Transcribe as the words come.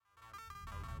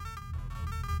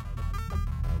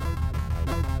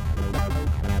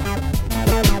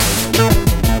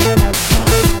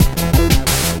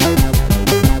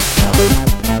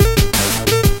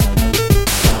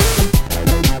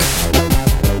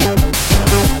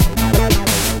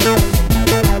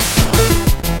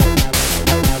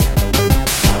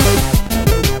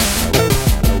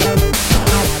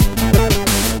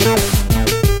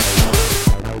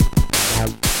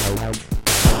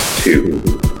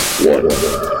Hello.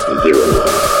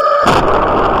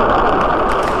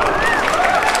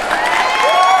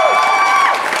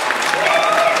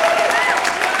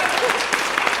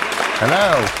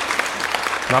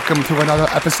 Welcome to another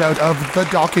episode of The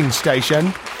Docking Station.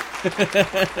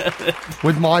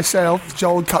 With myself,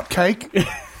 Joel Cupcake,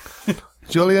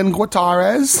 Julian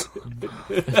Guitares,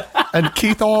 and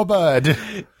Keith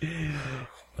Allbird.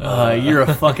 You're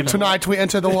a fucking... Tonight we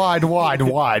enter the wide world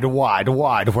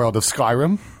of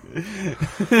Skyrim.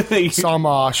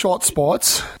 Some short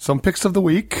sports, some picks of the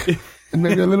week, and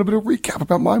maybe a little bit of recap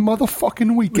about my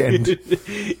motherfucking weekend.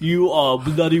 You are a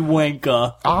bloody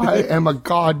wanker. I am a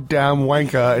goddamn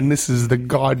wanker, and this is the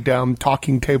goddamn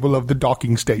talking table of the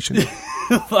docking station.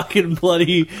 fucking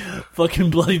bloody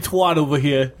twat over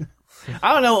here.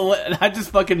 I don't know what, I just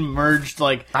fucking merged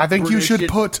like... I think British you should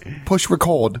push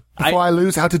record before I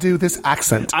lose how to do this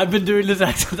accent. I've been doing this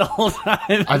accent the whole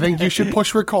time. I think you should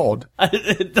push record. I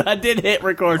did hit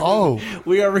record. Oh.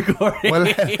 We are recording. Well,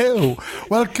 hello.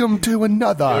 Welcome to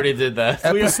another already did that.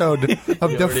 episode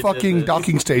of the fucking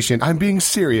docking station. I'm being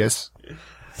serious.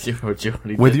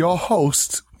 With your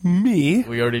host, me.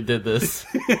 We already did this.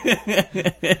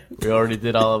 We already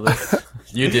did all of this.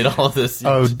 You did all of this.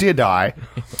 Oh, did I?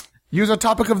 Use our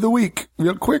topic of the week,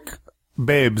 real quick.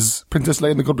 Babes, Princess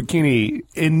Leia in the gold bikini,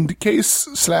 in case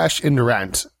 / in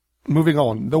rant. Moving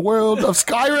on. The world of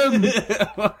Skyrim.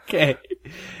 Okay.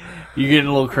 You're getting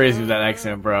a little crazy with that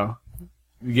accent, bro.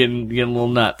 You're getting a little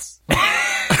nuts. You're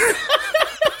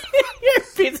a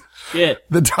piece of shit.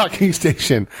 The docking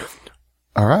station.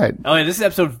 All right. Oh, yeah, this is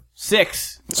episode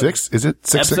 6. 6? Is it?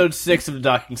 6? Episode 6 of the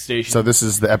docking station. So this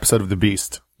is the episode of the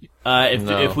Beast.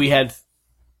 If we had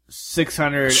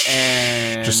 600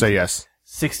 and... Just say yes.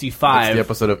 65. It's the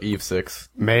episode of Eve 6.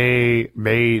 May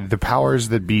the powers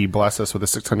that be bless us with a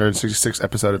 666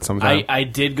 episode at some time. I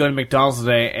did go to McDonald's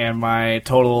today, and my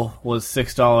total was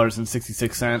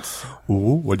 $6.66.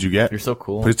 Ooh, what'd you get? You're so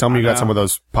cool. Please tell me you got some of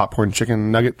those popcorn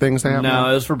chicken nugget things they have No, now?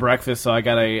 it was for breakfast, so I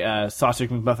got a sausage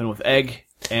McMuffin with egg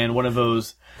and one of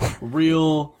those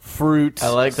real fruit I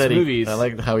like that smoothies. I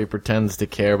like how he pretends to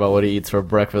care about what he eats for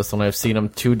breakfast when I've seen him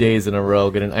 2 days in a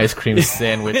row get an ice cream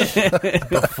sandwich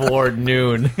before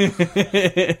noon.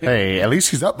 Hey, at least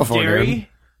he's up before noon.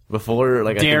 Dairy? Before,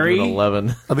 like, Dairy? I think even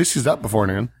 11. At least he's up before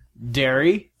noon.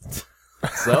 Dairy?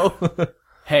 So?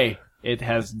 Hey, it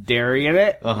has dairy in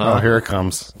it. Oh, here it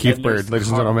comes. Keith and Bird, there's ladies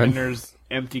and And gentlemen. there's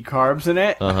empty carbs in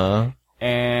it. Uh-huh.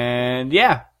 And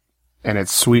yeah. And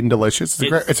it's sweet and delicious.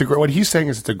 It's a great, what he's saying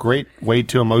is it's a great way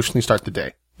to emotionally start the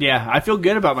day. Yeah, I feel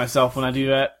good about myself when I do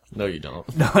that. No, you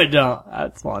don't. No, I don't.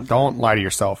 That's fun. Don't lie to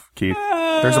yourself, Keith.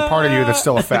 There's a part of you that's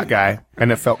still a fat guy,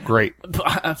 and it felt great.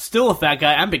 I'm still a fat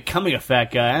guy. I'm becoming a fat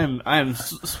guy. I am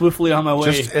swiftly on my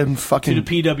way Just in to fucking...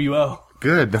 the PWO.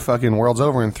 Good. The fucking world's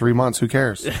over in 3 months. Who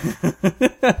cares?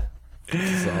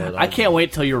 I can't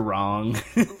wait till you're wrong.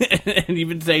 And you've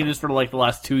been saying this for like the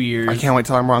last 2 years. I can't wait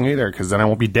till I'm wrong either, because then I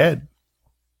won't be dead.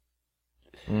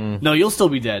 No, you'll still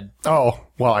be dead. Oh,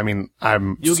 well, I mean,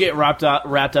 You'll get wrapped up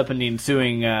in the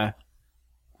ensuing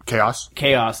chaos.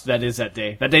 chaos that is that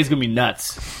day. That day's gonna be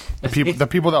nuts. The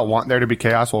people that want there to be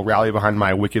chaos will rally behind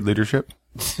my wicked leadership.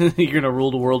 You're gonna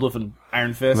rule the world with an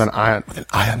iron fist. With an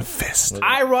iron fist.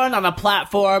 I run on a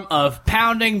platform of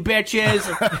pounding bitches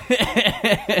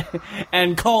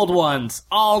and cold ones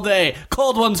all day.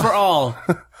 Cold ones for all.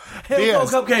 Hey, go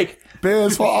cupcake.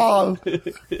 Beers for all.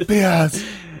 Beers.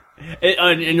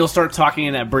 And you'll start talking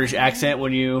in that British accent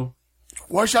when you...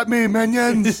 Worship me,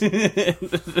 minions.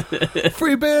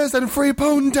 Free beers and free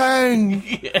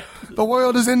poontang. Yeah. The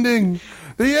world is ending.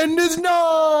 The end is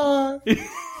nigh.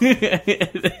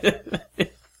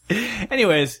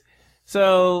 Anyways,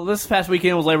 so this past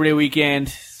weekend was Labor Day weekend.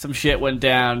 Some shit went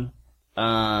down.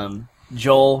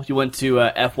 Joel, you went to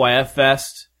FYF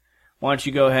Fest. Why don't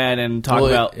you go ahead and talk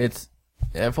about... It's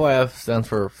FYF stands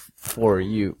for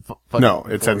you. No,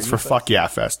 it stands for Fuck Yeah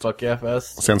Fest. Fuck Yeah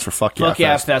Fest? It stands for Fuck Yeah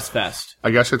Fest. Fuck Yeah Fest.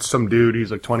 I guess it's some dude.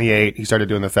 He's like 28. He started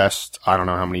doing the fest, I don't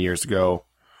know how many years ago.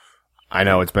 I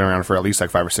know it's been around for at least like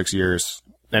 5 or 6 years.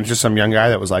 And it's just some young guy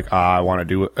that was like, I want to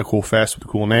do a cool fest with a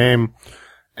cool name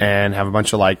and have a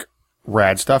bunch of like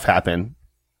rad stuff happen.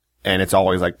 And it's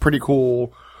always like pretty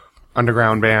cool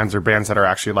underground bands or bands that are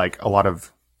actually like a lot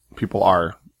of people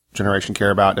our generation care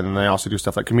about. And then they also do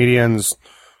stuff like comedians,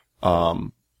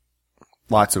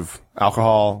 lots of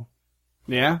alcohol.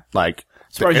 Yeah. Like,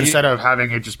 instead of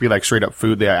having it just be like straight up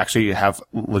food, they actually have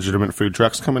legitimate food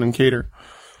trucks come in and cater.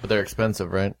 But they're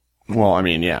expensive, right? Well, I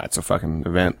mean, yeah, it's a fucking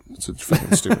event. It's a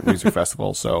fucking stupid music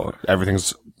festival, so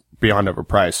everything's beyond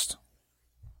overpriced.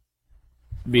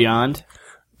 Beyond?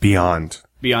 Beyond.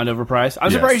 Beyond overpriced. I'm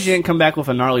Yes. surprised you didn't come back with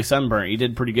a gnarly sunburn. You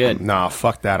did pretty good. Nah,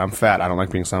 fuck that. I'm fat. I don't like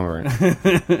being sunburned.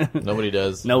 Nobody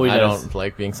does. Nobody I does. don't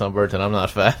like being sunburnt, and I'm not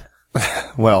fat.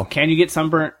 Well, Can you get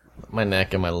sunburnt? My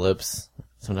neck and my lips.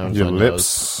 Sometimes your my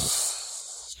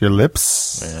lips. Your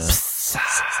lips. Nose. Yeah.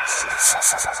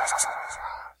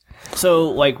 So,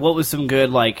 like, what was some good,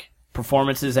 like,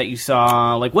 performances that you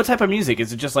saw? Like, what type of music?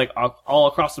 Is it just, like, all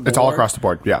across the board? It's all across the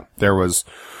board. Yeah. There was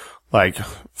like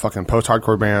fucking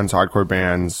post-hardcore bands, hardcore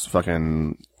bands,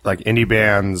 fucking like indie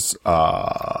bands,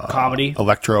 Comedy?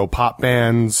 electro pop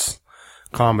bands,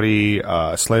 comedy,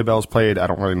 Sleigh Bells played. I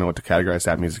don't really know what to categorize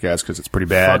that music as because it's pretty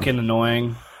bad. Fucking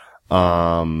annoying.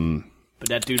 But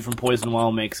that dude from Poison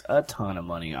Well makes a ton of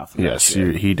money off of that Yes,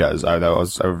 shit. he does. I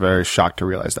was very shocked to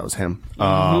realize that was him.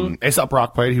 A$AP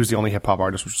Rock played. He was the only hip hop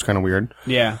artist, which was kind of weird.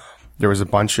 Yeah. There was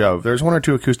there's one or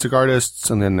two acoustic artists,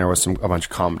 and then there was a bunch of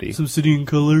comedy. Some City in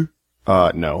Color?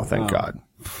 No, thank God.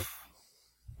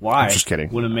 Why? I'm just kidding.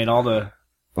 Would have made all the...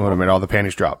 I would have made all the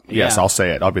panties drop. Yes, Yeah. I'll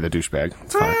say it. I'll be the douchebag.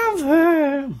 It's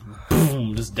fine.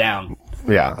 Boom, just down.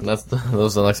 Yeah.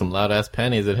 Those are like some loud ass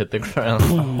pennies that hit the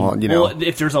ground. Well, you know, Well,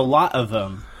 if there's a lot of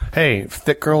them... hey,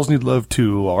 thick girls need love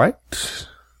too, all right?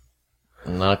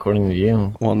 Not according to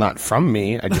you. Well, not from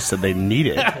me. I just said they need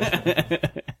it.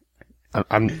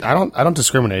 I don't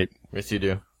discriminate. Yes, you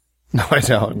do. No, I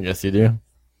don't. Yes, you do.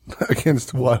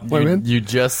 Against what? Women? You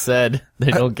just said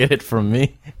they don't get it from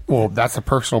me. Well, that's a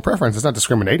personal preference. It's not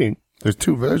discriminating. There's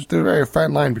a very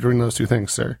fine line between those two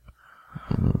things, sir.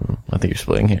 I think you're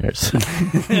splitting hairs.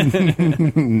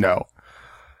 No.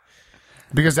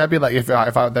 Because that'd be like if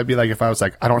I was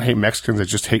like, I don't hate Mexicans, I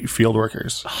just hate field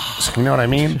workers. You know what I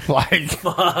mean? Like,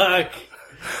 Fuck.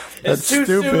 that's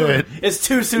stupid. Soon. It's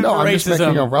too soon No, for I'm just making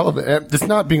racism. a relevant. It's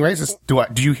not being racist.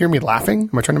 Do you hear me laughing?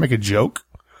 Am I trying to make a joke?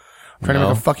 I'm trying to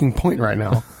make a fucking point right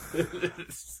now.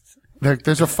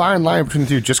 There's a fine line between the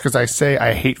two. Just because I say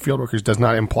I hate field workers does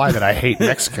not imply that I hate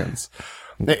Mexicans.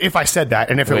 If I said that,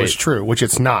 and if it was Wait. true, which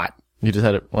it's not. You just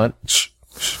had it. What? Shh.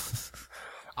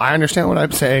 I understand what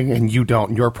I'm saying, and you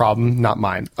don't. Your problem, not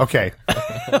mine. Okay.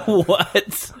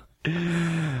 What?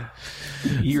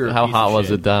 You're a How piece hot of was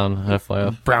shit. it down?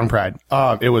 FYF. Brown Pride.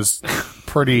 It was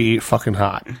pretty fucking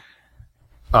hot.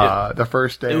 The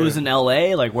first day. It was in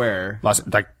L.A.? Like where?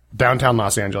 Downtown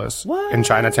Los Angeles. What? In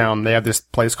Chinatown, they have this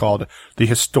place called the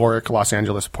Historic Los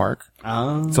Angeles Park.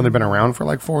 It's only been around for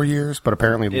like 4 years, but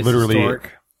apparently It's literally,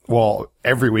 historic. well,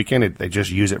 every weekend they just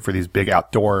use it for these big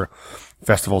outdoor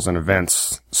festivals and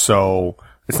events. So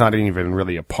it's not even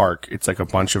really a park. It's like a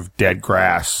bunch of dead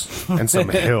grass and some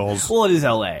hills. Well, it is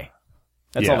L.A.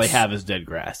 That's all they Yes. have is dead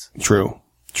grass. True.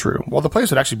 Well, the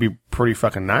place would actually be pretty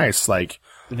fucking nice. Like,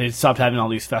 They stopped having all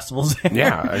these festivals.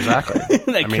 yeah, exactly.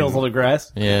 that kills all the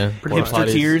grass. Yeah.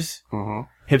 Hipster tears.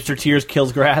 Hipster tears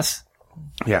kills grass.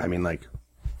 Yeah, I mean, like,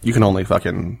 you can only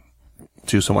fucking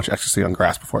do so much ecstasy on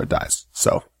grass before it dies.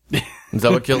 So, Is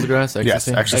that what kills grass? yes,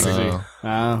 Ecstasy? ecstasy.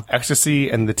 Oh. Ecstasy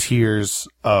and the tears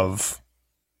of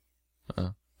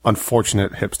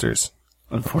unfortunate hipsters.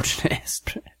 Unfortunate.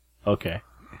 Okay.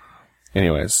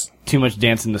 Anyways, Too much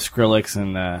dancing to Skrillex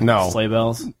and No. sleigh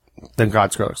bells. thank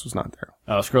God Skrillex was not there.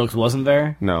 Oh, Skrillex wasn't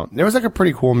there? No, it was like a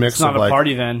pretty cool mix It's not of a like,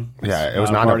 party then. yeah, It's it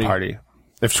was not a party.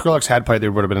 If Skrillex had played,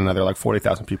 there would have been another like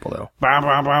 40,000 people though.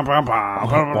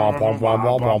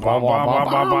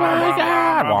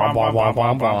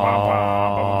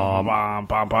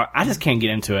 I just can't get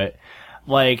into it.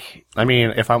 Like, I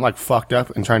mean, if I'm like fucked up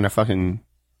and trying to fucking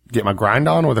get my grind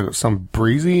on with some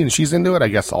breezy and she's into it, I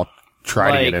guess I'll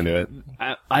try to get into it.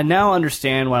 I now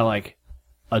understand why, like,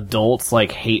 adults,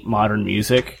 like, hate modern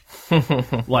music.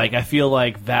 Like, I feel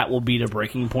like that will be the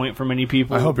breaking point for many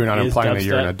people. I hope you're not is implying that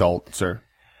you're an dubstep. adult, sir.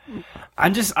 I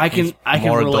can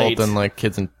More relate. adult than like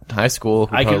kids in high school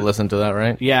who I probably can- listen to that,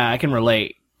 right? Yeah, I can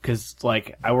relate because,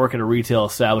 like, I work at a retail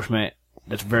establishment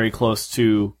that's very close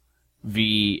to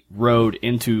the road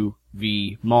into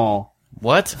the mall.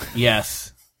 What?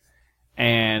 Yes.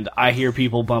 And I hear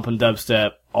people bumping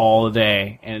dubstep all the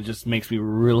day, and it just makes me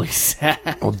really sad.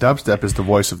 Well, dubstep is the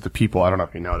voice of the people. I don't know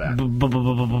if you know that.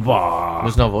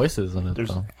 There's no voices in it.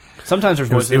 though. Sometimes there's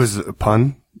voices. It was a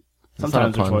pun. Sometimes not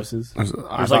a there's pun. voices. I There's thought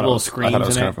like it little was- I screams thought it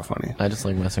was in kind it. of a funny. I just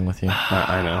like messing with you.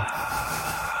 I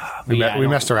know. Yeah, I We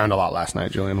don't- messed around a lot last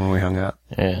night, Julian, when we hung out.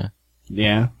 Yeah.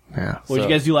 Yeah. Yeah. What did you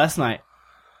guys do last night?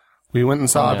 We went and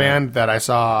saw a Yeah. band that I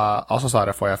also saw at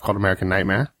FYF called American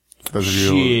Nightmare. For those of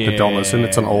you that don't listen,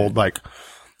 it's an old, like,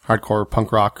 hardcore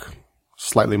punk rock,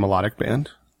 slightly melodic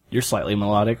band. You're slightly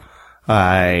melodic.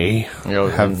 I Yo,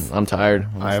 I'm tired.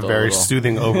 I have very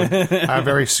soothing I have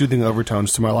very soothing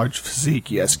overtones to my large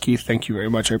physique. Yes, Keith, thank you very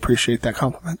much. I appreciate that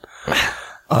compliment.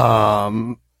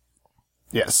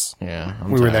 Yes. Yeah,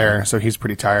 I'm We were tired. there, so he's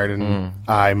pretty tired, and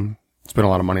I spent a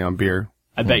lot of money on beer.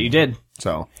 I bet you did.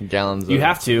 So, Gallons. You of,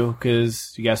 have to,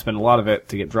 because you got to spend a lot of it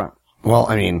to get drunk. well,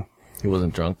 I mean, He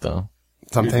wasn't drunk though.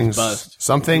 some things, buzzed.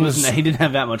 some things, He didn't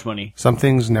have that much money. some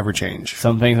things never change.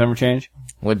 Some things never change.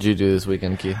 What did you do this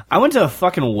weekend, Keith? I went to a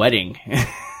fucking wedding.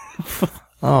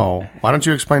 Oh, why don't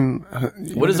you explain?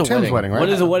 What is a Tim's wedding? right? What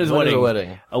is a What is wedding? a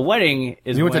wedding? A wedding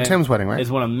is You went to when- Tim's wedding, right?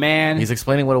 Is when a man. He's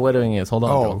explaining what a wedding is. Hold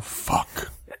on. Oh, Joe.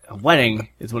 fuck. A wedding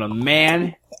is when a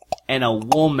man and a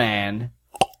woman.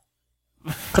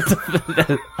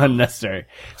 Unnecessary.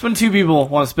 It's when two people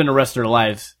want to spend the rest of their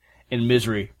lives in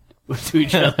misery to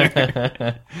each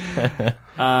other.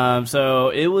 So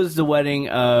it was the wedding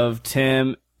of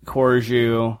Tim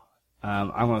Corju. I'm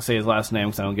going to say his last name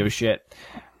because I don't give a shit.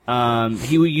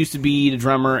 He used to be the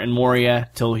drummer in Moria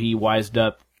till he wised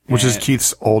up. Which is And-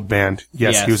 Keith's old band.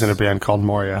 Yes, Yes. he was in a band called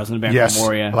Moria. I was in a band yes, called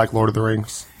Moria. like Lord of the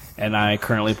Rings. And I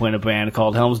currently play in a band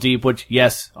called Helm's Deep, which,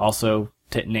 yes, also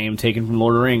name taken from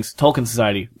Lord of the Rings. Tolkien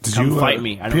Society. Come fight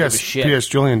me. I don't give a shit. P.S.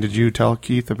 Julian, did you tell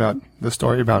Keith about the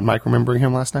story about Mike remembering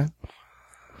him last night?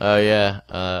 Oh yeah,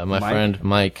 my Mike? friend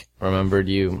Mike remembered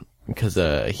you because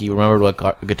he remembered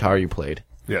what guitar you played.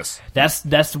 Yes.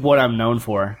 That's what I'm known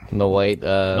for. The white.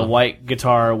 The white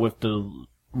guitar with the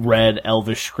red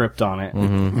Elvish script on it.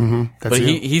 That's But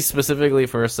you? he specifically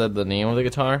first said the name of the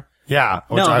guitar. Yeah,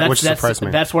 which, No, which surprised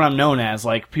me. that's what I'm known as.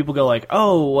 Like, people go like,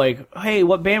 oh, like, hey,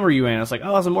 what band were you in? It's like, oh,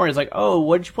 I was in Moria. It's like, oh,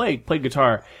 what did you play? Played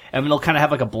guitar. And then they'll kind of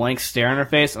have like a blank stare on their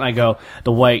face, and I go,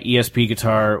 the white ESP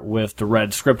guitar with the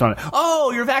red script on it.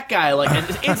 Oh, you're that guy. Like,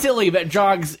 and instantly that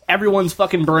jogs everyone's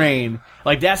fucking brain.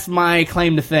 Like, that's my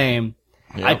claim to fame.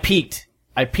 Yep.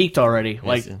 I peaked already.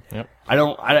 Like, Yep. I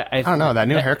don't know. That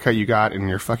new haircut you got and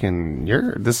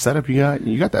this setup you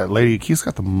got that lady, Keith's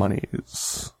got the money.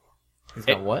 He's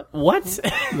got what? What?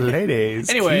 Ladies.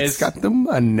 Anyways, Keith's got the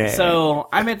money. So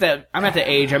I'm at the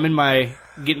age. I'm in my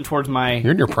getting towards my.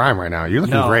 You're in your prime right now. You're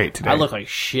looking No, great today. I look like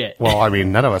shit. Well, I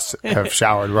mean, none of us have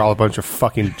showered. We're all a bunch of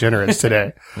fucking degenerates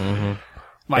today.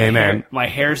 my Amen. hair, my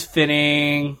hair's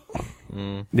thinning.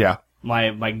 Yeah.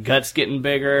 My gut's getting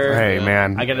bigger. Hey,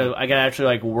 man. I gotta actually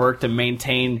like work to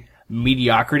maintain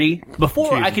mediocrity.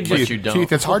 Before I could just you don't.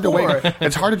 Keith, it's hard to Before- wake.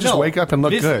 It's hard to just No, wake up and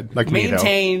look this- good, like me though.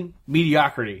 maintain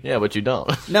mediocrity. Yeah, but you don't.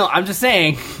 No, I'm just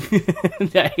saying.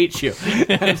 I hate you.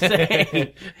 I'm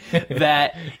saying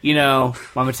that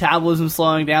my metabolism's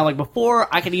slowing down. Like before,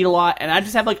 I could eat a lot, and I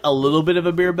just have like a little bit of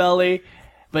a beer belly.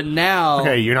 But now,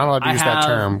 Okay, you're not allowed to I use that have-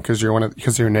 term because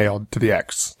you're nailed to the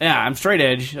X. yeah, I'm straight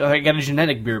edge. I got a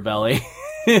genetic beer belly.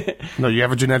 No, you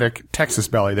have a genetic Texas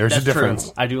belly. There's That's a difference.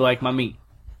 true. I do like my meat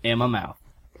in my mouth.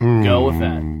 Go with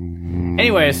that.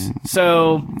 Anyways,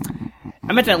 so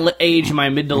I'm at that age in my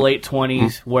mid to late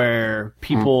 20s where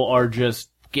people are just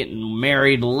getting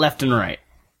married left and right.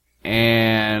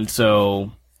 And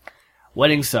so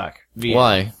weddings suck.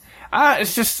 Why?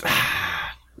 It's just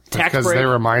tax Because break. they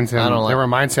reminds him. I don't like- It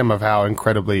reminds him of how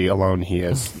incredibly alone he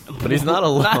is. But he's not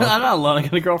alone. I'm not alone. I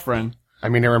got a girlfriend. I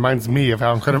mean, it reminds me of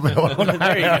how incredibly alone I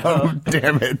There you am.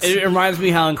 Damn it. It reminds me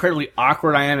how incredibly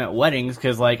awkward I am at weddings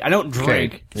because, like, I don't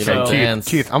drink. You so don't dance.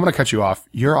 Keith, I'm going to cut you off.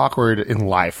 You're awkward in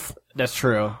life. that's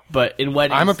true. But in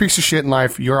weddings, I'm a piece of shit in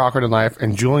life. You're awkward in life.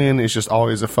 And Julian is just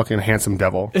always a fucking handsome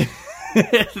devil.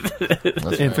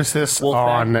 Emphasis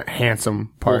on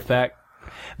handsome part. fact.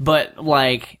 But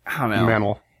like, I don't know.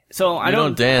 Mantle. So I You don't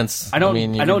don't dance. I don't.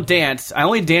 mean, you I don't can- dance. I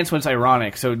only dance when it's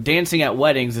ironic. So dancing at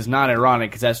weddings is not ironic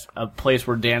because that's a place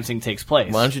where dancing takes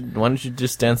place. Why don't you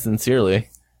just dance sincerely?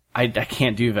 I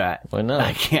can't do that. Why not?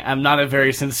 I can't. I'm not a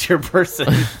very sincere person.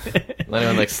 Not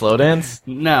even like slow dance.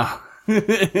 No.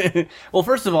 Well,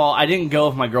 first of all, I didn't go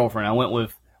with my girlfriend. I went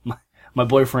with my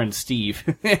boyfriend Steve,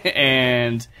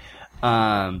 and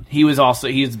he's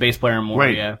the bass player in Wait,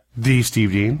 Moria. the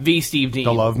Steve Dean? The Steve Dean.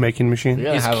 The love making machine?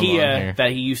 Yeah. His have him on Kia here.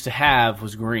 that he used to have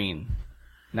was green.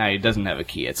 Now he doesn't have a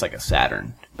Kia. It's like a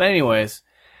Saturn. But anyways,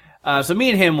 so me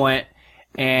and him went,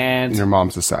 and Your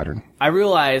mom's a Saturn. I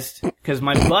realized because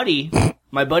my buddy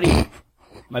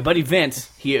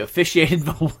Vince, he officiated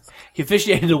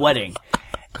the wedding,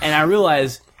 and I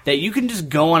realized that you can just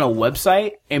go on a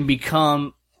website and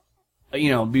become, be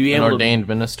An able ordained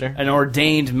minister. to an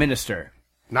ordained minister.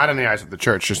 Not in the eyes of the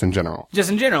church, just in general. Just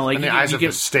in general, like In the you, eyes you of get-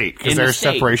 the state, because in the there's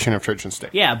state. separation of church and state.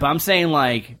 Yeah, but I'm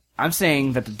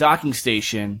saying that the docking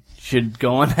station should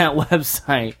go on that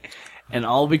website and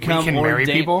all become We can marry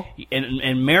ordained- people?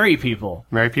 and marry people.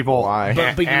 Marry people. Why?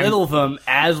 But and- belittle them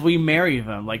as we marry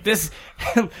them. Like this,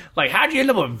 like how'd you end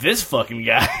up with this fucking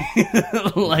guy?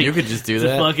 Like You could just do to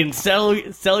that. Fucking sell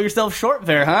yourself short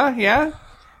there, huh? Yeah.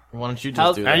 Why don't you just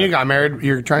How's- do that? And you got married.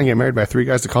 You're trying to get married by three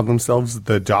guys to call themselves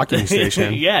the docking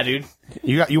station. Yeah, dude.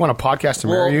 You want a podcast to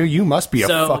marry you? You must be a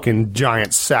so- fucking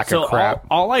giant sack So of crap.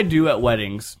 all I do at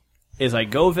weddings is I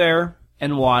go there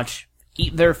and watch,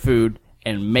 eat their food,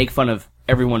 and make fun of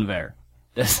everyone there.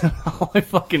 That's all I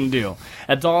fucking do.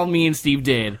 That's all me and Steve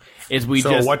did. Is we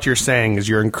So just what you're saying is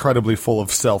you're incredibly full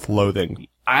of self-loathing.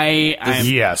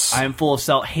 Yes. I'm full of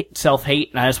self-hate,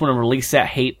 and I just want to release that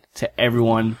hate to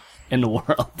everyone in the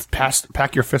world.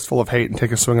 Pack your fistful of hate and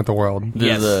take a swing at the world.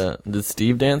 Did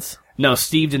Steve dance? No,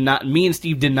 Steve did not. Me and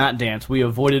Steve did not dance. We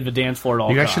avoided the dance floor at all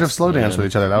You guys costs. should have slow danced with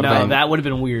each other. That would have No, been that would have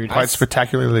been weird. quite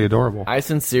spectacularly adorable. I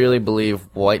sincerely believe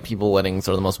white people weddings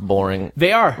are the most boring.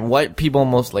 They are. White people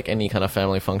most like any kind of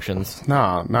family functions.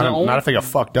 No, not if they get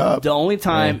fucked up. The only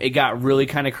time it got really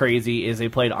kind of crazy is they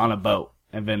played On a Boat,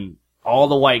 and then all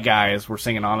the white guys were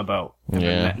singing On a Boat. And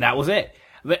then Yeah. that was it.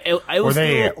 But it Were was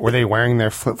they still- were they wearing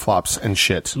their flip flops and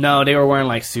shit? No, they were wearing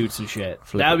like suits and shit.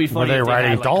 That would be funny. Were they if riding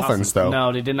had, like, dolphins, costumes. though?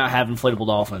 No, they did not have inflatable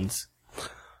dolphins.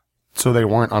 So they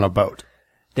weren't on a boat.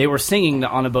 They were singing the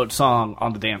On a Boat song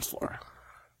on the dance floor.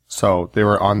 So they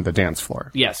were on the dance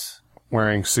floor Yes.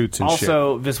 wearing suits and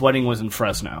Also, this wedding was in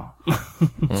Fresno,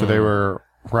 shit. So they were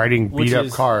riding Which beat up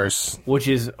is- cars. which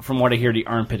is, from what I hear, the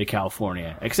armpit of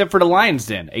California. Except for the Lion's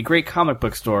Den, a great comic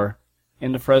book store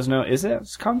in the Fresno. Is it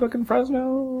a comic book in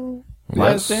Fresno?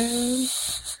 Lion's Den?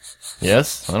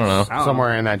 Yes? I don't know. I don't know.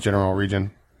 Somewhere in that general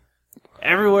region.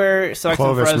 Everywhere sucks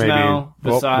Clovis, in Fresno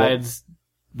maybe.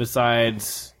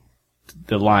 besides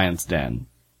the Lion's Den,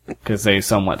 because they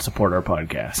somewhat support our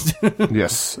podcast.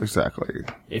 Yes, exactly.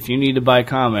 If you need to buy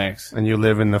comics, And you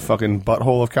live in the fucking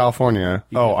butthole of California.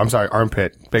 Oh, I'm sorry,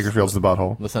 armpit. Bakerfield's the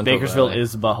butthole. The Central Bakersfield Valley.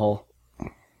 is the butthole.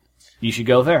 You should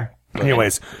go there.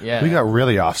 Anyways, Yeah. we got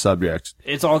really off subject.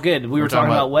 It's all good. We were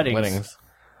talking about weddings.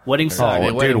 Weddings suck. Okay,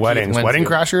 Oh, wedding dude, Keith weddings. went Wedding to.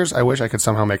 crashers? I wish I could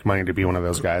somehow make money to be one of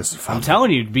those guys. Fuck. I'm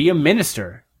telling you, be a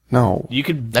minister. No. You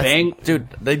could That's- bang, Dude,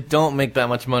 they don't make that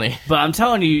much money. but I'm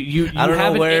telling you, you I don't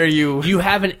have know where you- you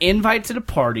have an invite to the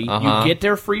party. Uh-huh. You get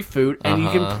their free food, and you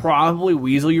can probably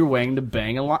weasel your way to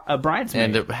bang a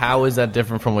bridesmaid. And how is that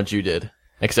different from what you did?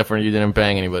 Except for you didn't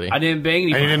bang anybody. I didn't bang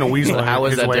And anybody. he didn't weasel How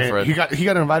is his that way. different? He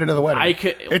got invited to the wedding. I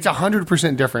could- It's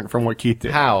 100% different from what Keith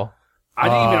did. How? I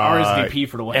didn't even RSVP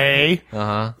for the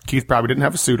wedding. Keith probably didn't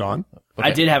have a suit on.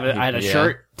 I did have I had a Yeah.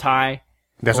 shirt, tie.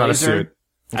 That's not a blazer. suit.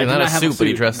 I did not not a have suit, but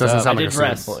he dressed Doesn't up. sound I like did a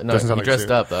dress. suit. No, Doesn't he sound like a dressed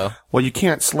suit. up though. Well, you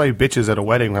can't slay bitches at a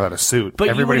wedding without a suit. But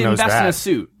Everybody you would knows invest that. in a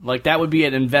suit. Like that would be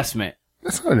an investment.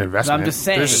 That's not an investment. I'm just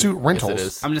saying. There's suit rentals. Yes, it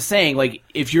is. I'm just saying, like,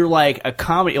 if you're like a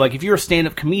comedy, like if you're a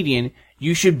stand-up comedian,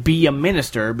 you should be a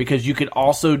minister because you could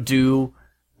also do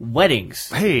weddings.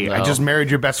 Hey, I No. just married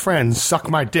your best friend. Suck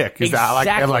my dick. Is that like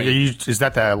Exactly. is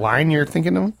that the line you're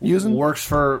thinking of using? Works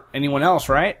for anyone else,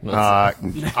 right?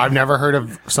 I've never heard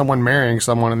of someone marrying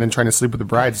someone and then trying to sleep with the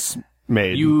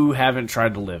bridesmaid. You haven't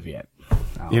tried to live yet.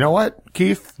 You know what,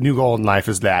 Keith? New goal in life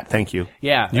is that. Thank you.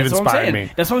 Yeah, You've that's what I'm inspired saying.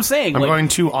 me. That's what I'm saying. I'm Like, going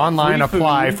to online free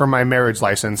apply food. for my marriage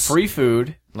license free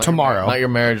food, tomorrow. Not your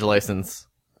marriage license.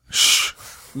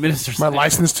 minister. My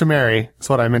license to marry is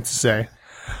what I meant to say.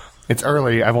 It's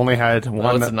early. I've only had No,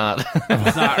 one. it's not.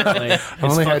 It's not really. It's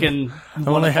only had- fucking. I've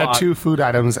only had 1 o'clock. 2 food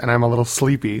items, and I'm a little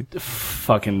sleepy.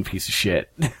 Fucking piece of shit.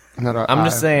 I'm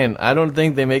just saying, I don't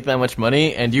think they make that much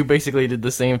money, and you basically did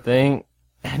the same thing.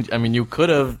 And I mean, you could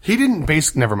have. He didn't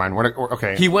base. Never mind.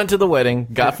 Okay. He went to the wedding,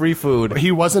 got free food.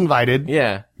 He was invited.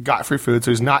 Yeah. Got free food, so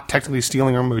he's not technically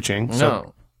stealing or mooching. So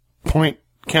No. point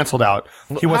canceled out.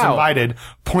 He was How? invited.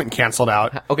 Point canceled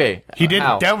out. Okay. He didn't.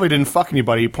 How? Definitely didn't fuck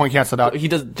anybody. Point canceled out. He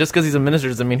does just because he's a minister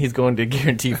doesn't mean he's going to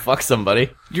guarantee fuck somebody.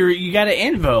 You got to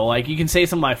info. Like you can say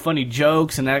some like funny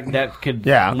jokes, and that could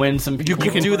Yeah. win some people.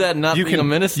 You can do that not being a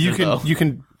minister. You can. though. You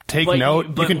can take But note. you-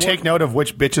 You but can what- take note of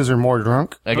which bitches are more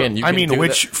drunk. Again, you I can mean, do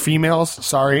which females?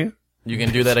 Sorry. You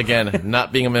can do that again,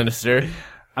 not being a minister.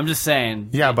 I'm just saying.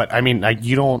 Yeah, but I mean, like,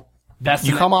 you don't. That's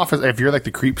You an- come off as if you're like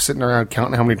the creep sitting around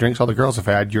counting how many drinks all the girls have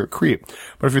had. You're a creep.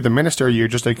 But if you're the minister, you're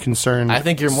just a concerned. I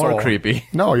think you're more soul. creepy.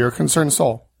 No, you're a concerned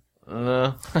soul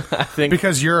No, I think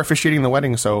because you're officiating the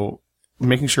wedding. So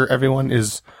making sure everyone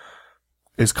is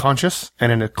conscious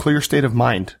and in a clear state of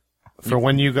mind for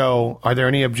when you go. Are there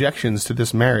any objections to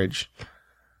this marriage?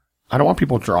 I don't want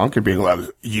people drunk and being like,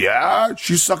 "Yeah,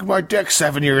 she sucked my dick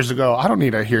 7 years ago." I don't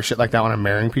need to hear shit like that when I'm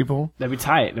marrying people. That'd be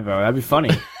tight, bro. That'd be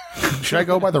funny. Should I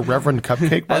go by the Reverend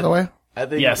Cupcake? By the way. I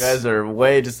think Yes. you guys are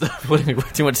way just putting way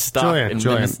too much stock Julian, in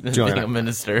Julian, being Julian. a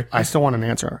minister. I still want an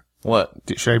answer. What?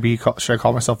 Should I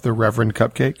call myself the Reverend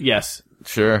Cupcake? Yes.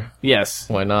 Sure. Yes.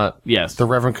 Why not? Yes. The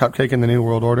Reverend Cupcake in the New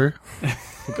World Order?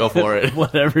 Go for it.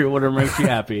 whatever makes you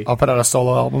happy. I'll put out a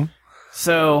solo album.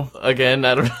 So Again,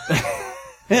 I don't.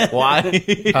 Why?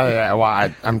 Yeah,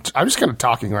 well, I'm just kind of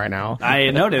talking right now.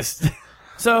 I noticed.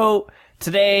 So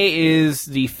today is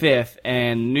the 5th,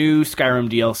 and new Skyrim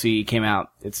DLC came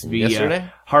out. It's the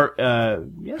Yesterday?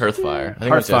 Hearthfire. I think it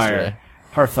was yesterday.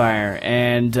 Hearthfire,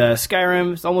 and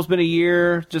Skyrim. It's almost been a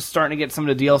year. Just starting to get some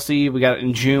of the DLC. We got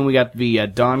in June. We got the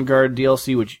Dawnguard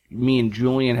DLC, which me and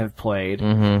Julian have played.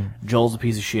 Mm-hmm. Joel's a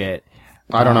piece of shit.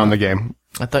 I don't own the game.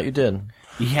 I thought you did.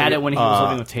 He had it when he was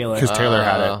living with Taylor. Because Taylor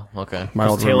had it. Okay. My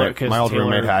old Taylor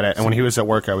roommate had it, and when he was at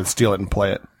work, I would steal it and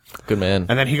play it. Good man.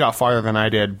 And then he got farther than I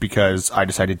did because I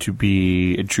decided to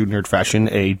be, in true nerd fashion,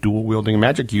 a dual-wielding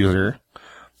magic user.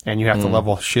 And you have to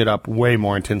level shit up way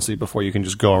more intensely before you can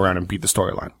just go around and beat the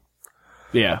storyline.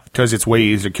 Yeah. Because it's way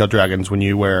easier to kill dragons when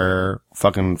you wear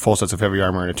fucking full sets of heavy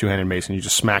armor and a two-handed mace and you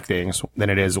just smack things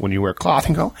than it is when you wear cloth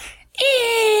and go,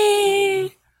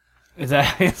 eee. Is that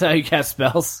how you cast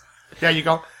spells? Yeah, you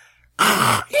go,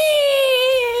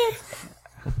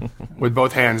 with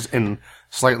both hands and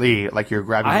slightly like you're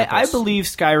grabbing I believe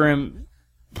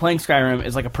playing Skyrim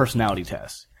is like a personality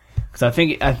test. Because I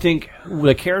think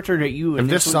the character that you if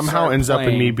this somehow ends up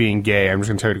in me being gay, I'm just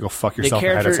going to tell you to go fuck yourself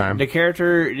ahead of time. The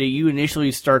character that you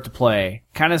initially start to play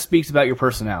kind of speaks about your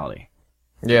personality.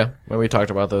 Yeah, when we talked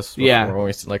about this. Before, Yeah. when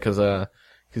we, like, because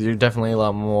you're definitely a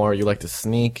lot more. You like to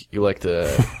sneak. You like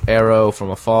to arrow from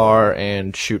afar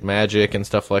and shoot magic and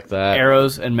stuff like that.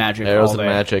 Arrows and magic. Arrows all and day.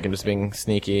 magic and just being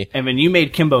sneaky. And then you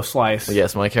made Kimbo Slice.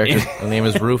 Yes, my character's name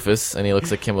is Rufus, and he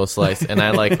looks like Kimbo Slice. And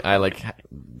I like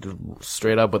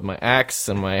straight up with my axe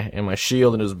and my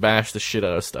shield and just bash the shit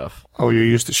out of stuff. Oh, you're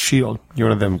used to shield. You're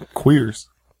one of them queers.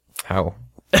 How?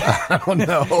 I don't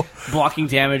know. Blocking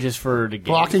damage is for the game.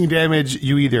 Blocking damage,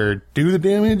 you either do the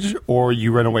damage or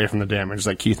you run away from the damage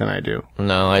like Keith and I do.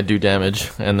 No, I do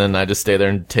damage, and then I just stay there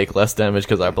and take less damage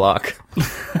because I block.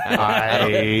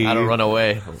 I don't run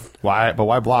away. Why? But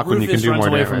why block when you can Rufus do runs more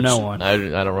away damage? from no one. I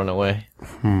don't run away.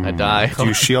 I die. Do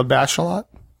you shield bash a lot?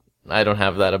 I don't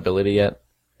have that ability yet.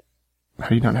 How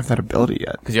do you not have that ability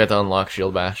yet? Because you have to unlock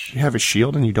Shield Bash. You have a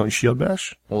shield and you don't shield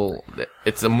bash? Well,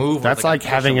 it's a move. That's like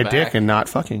having a dick back. and not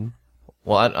fucking.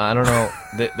 Well, I don't know.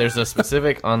 There's a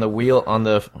specific on the wheel on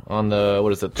the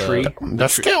what is it? Tree? The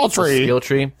skill tree. Skill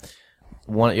tree.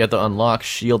 One, you have to unlock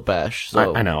Shield Bash.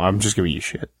 So I know. I'm just giving you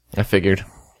shit. I figured.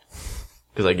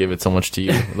 Because I give it so much to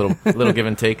you. Little give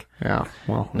and take. Yeah.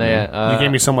 Well. No, yeah. You gave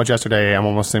me so much yesterday. I'm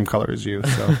almost the same color as you.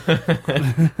 So.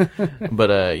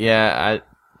 But yeah,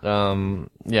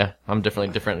 I'm definitely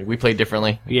different. We play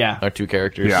differently. Yeah. Our two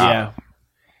characters. Yeah.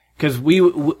 Because we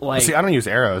like. See, I don't use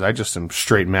arrows. I just am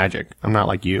straight magic. I'm not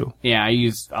like you. Yeah, I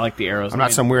like the arrows. I'm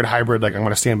not some weird hybrid. Like I'm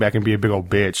gonna stand back and be a big old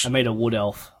bitch. I made a wood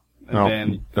elf.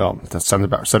 And that sounds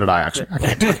about. So did I actually. I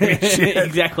can't talk any shit.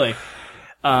 Exactly.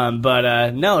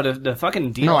 But no, the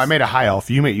fucking deal. No, I made a high elf.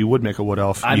 You would make a wood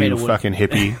elf. I made a wood- fucking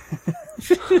hippie.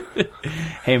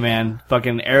 Hey man,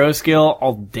 fucking arrow skill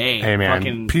all day. Hey man,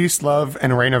 fucking, peace, love,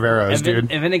 and rain of arrows,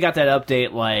 dude. And then they got that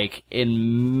update like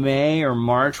in May or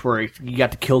March where you got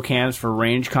the kill cams for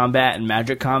range combat and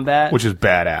magic combat, Which is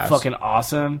badass. fucking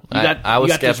awesome. I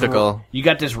was skeptical. You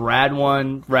got this rad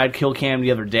kill cam the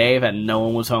other day that no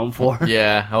one was home for.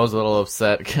 Yeah, I was a little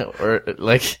upset. Or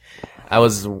like, I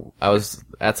was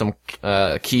at some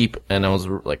keep, and I was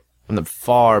like in the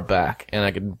far back, and I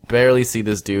could barely see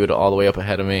this dude all the way up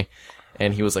ahead of me,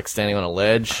 and he was like standing on a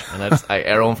ledge, and I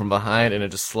arrow him from behind, and it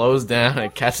just slows down, and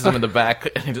it catches him in the back,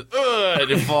 and he just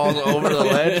and it falls over the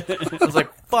ledge. I was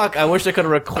like, fuck! I wish I could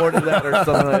have recorded that or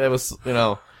something like that. It was,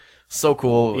 so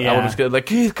cool. Yeah. I would just go like,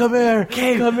 Keith, come here.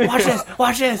 Hey, watch this.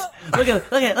 Look at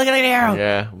the arrow.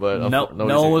 Yeah, but Nope,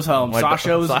 no one was home.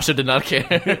 Sasha did not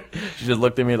care. She just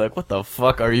looked at me like, "What the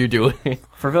fuck are you doing?"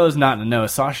 For those not to know,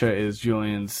 Sasha is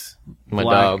Julian's My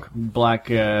dog. black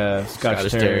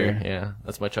Scottish Terrier. Yeah,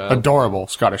 that's my child. Adorable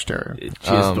Scottish Terrier.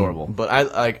 She is adorable. But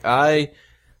I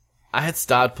had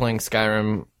stopped playing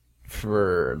Skyrim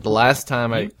for the last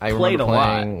time I played remember a lot.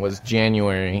 playing was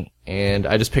January, and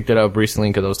I just picked it up recently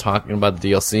because I was talking about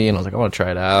the DLC, and I was like, I want to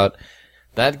try it out.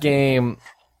 That game,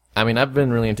 I mean, I've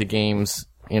been really into games,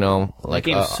 like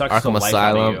game sucks the Arkham life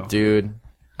out of Asylum, you. dude.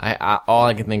 All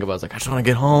I can think about is like, I just want to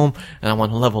get home and I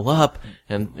want to level up,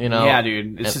 and Yeah,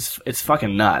 dude, it's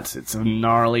fucking nuts. It's a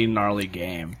gnarly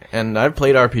game. And I've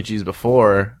played RPGs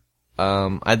before.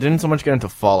 I didn't so much get into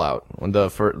Fallout when the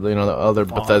other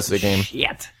Bethesda game.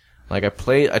 Shit. Like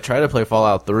I tried to play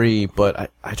Fallout 3,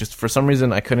 but I just, for some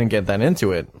reason, I couldn't get that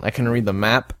into it. I couldn't read the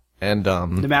map, and The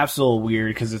map's a little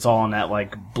weird because it's all on that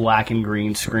like black and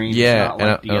green screen. yeah, It's not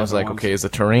and like the I was other like, ones. okay, is the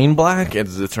terrain black?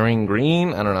 Is the terrain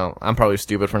green? I don't know. I'm probably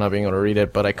stupid for not being able to read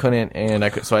it, but I couldn't, and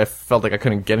so I felt like I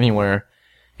couldn't get anywhere,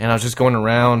 and I was just going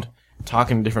around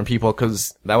talking to different people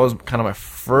because that was kind of my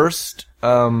first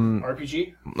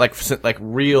RPG? like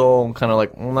real kind of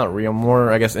like well, not real,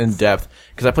 more I guess in depth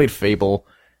because I played Fable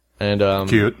and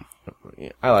Cute.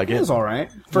 I like It it. was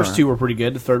alright. First two were pretty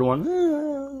good. The third one,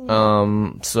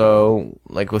 So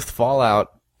like with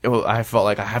Fallout, I felt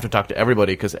like I have to talk to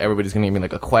everybody because everybody's gonna give me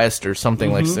like a quest or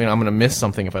something. Like I'm gonna miss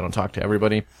something if I don't talk to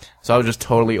everybody. So I was just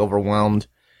totally overwhelmed.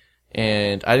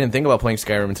 And I didn't think about playing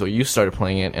Skyrim until you started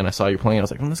playing it, and I saw you playing it. I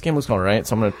was like, this game looks alright,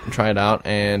 so I'm gonna try it out.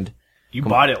 And you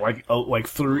bought it like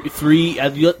three.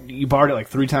 You borrowed it like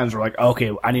 3 times. We're like,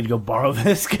 okay, I need to go borrow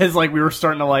this because like we were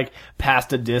starting to like pass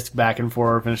the disc back and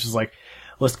forth, and it's just like,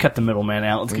 let's cut the middleman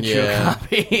out. Let's get you a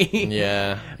copy.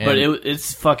 Yeah, but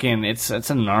it's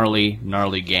a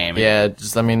gnarly game. Yeah,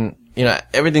 just I mean,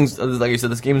 everything's like you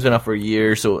said. This game's been out for a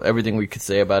year, so everything we could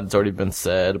say about it's already been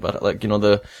said about like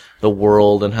the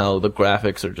world and how the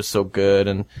graphics are just so good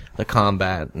and the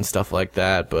combat and stuff like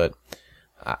that. But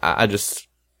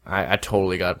I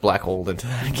totally got black holed into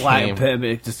that game.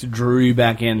 It just drew you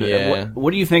back into Yeah. it.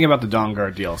 What do you think about the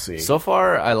Dawnguard DLC? So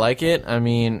far, I like it. I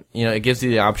mean, it gives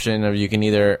you the option of you can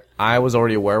either. I was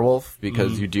already a werewolf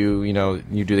because you do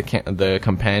the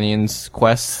companions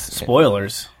quests.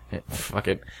 Spoilers. Fuck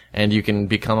it, and you can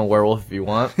become a werewolf if you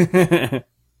want.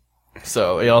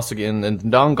 So it also in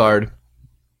Dawnguard.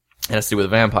 It has to do with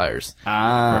vampires.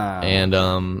 And,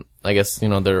 I guess,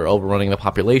 they're overrunning the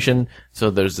population.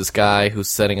 So there's this guy who's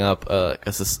setting up,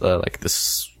 it's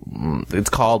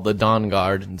called the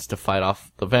Dawnguard. It's to fight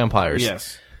off the vampires.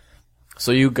 Yes.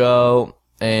 So you go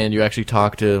and you actually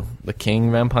talk to the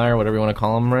king vampire, whatever you want to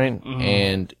call him, right? Mm-hmm.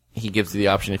 And he gives you the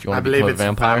option if you want to become a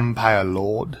vampire. Vampire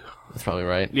Lord. That's probably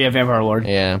right. Yeah, Vampire Lord.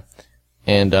 Yeah.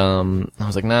 And, I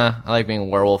was like, nah, I like being a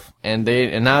werewolf. And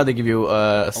now they give you,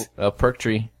 a perk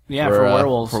tree. Yeah, for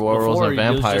werewolves. For werewolves Before, and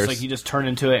vampires. It was just like you just turn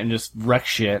into it and just wreck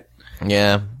shit.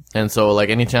 Yeah. And so like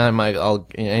any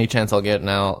chance I'll get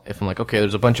now, if I'm like, okay,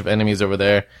 there's a bunch of enemies over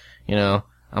there, I'm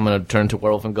gonna turn to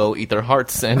werewolf and go eat their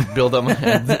hearts and build up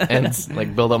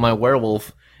build up my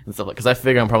werewolf and stuff cause I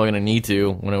figure I'm probably gonna need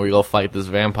to when we go fight this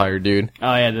vampire dude.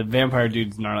 Oh yeah, the vampire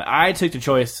dude's gnarly. I took the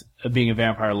choice of being a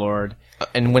vampire lord.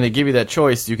 And when they give you that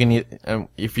choice, you can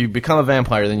if you become a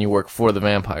vampire, then you work for the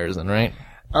vampires then, right?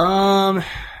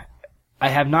 I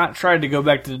have not tried to go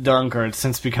back to the Dawnguard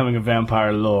since becoming a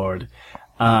vampire lord.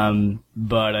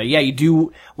 But yeah, you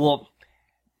do, well,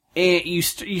 you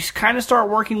kind of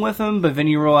start working with them, but then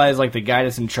you realize, like, the guy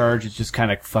that's in charge is just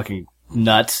kind of fucking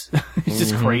nuts. It's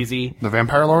just crazy. The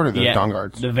Vampire Lord or the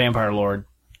Dawnguards? The Vampire Lord.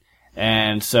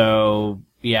 And so,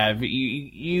 yeah,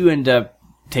 you end up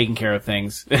taking care of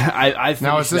things. I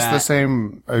now, is this the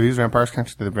same? Are these vampires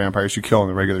connected to the vampires you kill in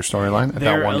the regular storyline?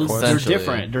 They're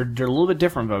different. They're a little bit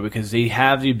different though because they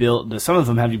have the ability. Some of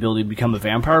them have the ability to become a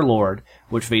vampire lord,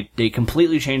 which they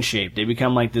completely change shape. They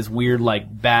become like this weird like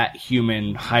bat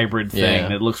human hybrid thing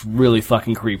that looks really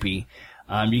fucking creepy.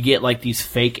 You get like these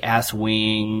fake ass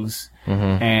wings.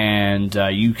 Mm-hmm. And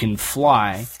you can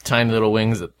fly. Tiny little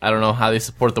wings that I don't know how they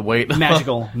support the weight.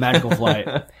 Magical flight.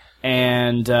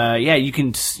 And, you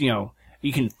can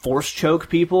force choke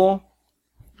people.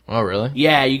 Oh, really?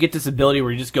 Yeah, you get this ability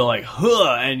where you just go like,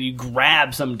 huh, and you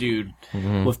grab some dude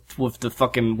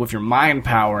with your mind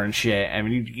power and shit. I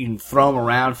mean, you can throw them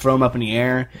around, throw them up in the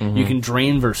air. Mm-hmm. You can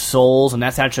drain their souls, and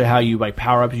that's actually how you, like,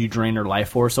 power up, you drain their life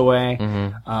force away.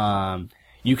 Mm-hmm.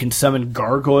 You can summon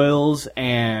gargoyles,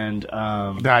 and,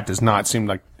 that does not seem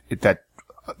like that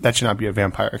should not be a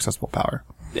vampire accessible power.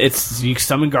 It's you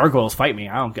summon gargoyles, fight me.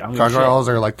 I don't gargoyles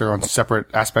are like their own separate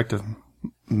aspect of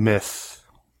myth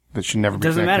that should never be.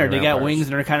 Doesn't matter. They got wings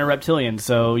and they're kind of reptilian,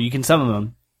 so you can summon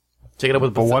them. Take it up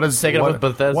with Bethesda. With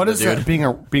Bethesda. What does that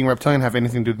being reptilian have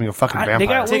anything to do with being a fucking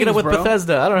vampire? Take it up with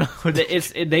Bethesda. I don't know.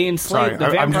 They enslave the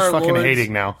vampire I'm just fucking lords.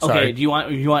 hating now. Sorry. Okay, do you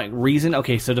want reason?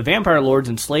 Okay, so the vampire lords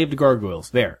enslaved the gargoyles.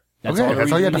 There. That's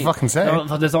all you had to fucking say.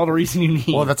 No, that's all the reason you need.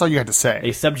 Well, that's all you had to say.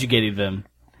 They subjugated them.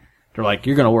 They're like,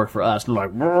 you're gonna work for us. And they're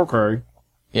like, okay.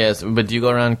 Yes, but do you go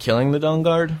around killing the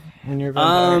Dawnguard when you're a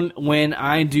vampire? When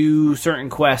I do certain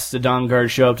quests, the Dawnguard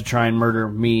show up to try and murder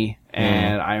me,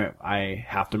 and I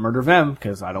have to murder them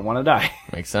because I don't want to die.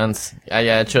 Makes sense.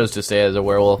 Yeah, I chose to stay as a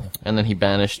werewolf, and then he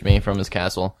banished me from his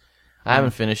castle. I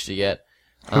haven't finished it yet.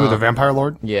 Who, the Vampire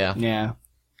Lord? Yeah. Yeah.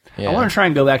 I want to try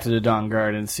and go back to the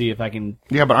Dawnguard and see if I can...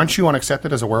 Yeah, but aren't you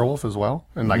unaccepted as a werewolf as well?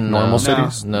 In, like, normal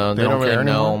cities? No, they don't really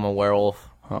know I'm a werewolf.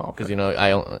 Oh, because,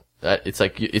 it's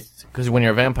like, because when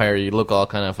you're a vampire, you look all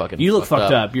kind of fucking You look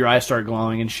fucked up. Your eyes start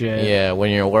glowing and shit. Yeah,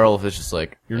 when you're a werewolf, it's just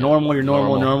like... You're normal, and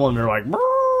they're like...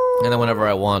 And then whenever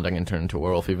I want, I can turn into a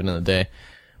werewolf even in the day.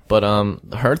 But,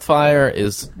 Hearthfire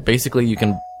is basically you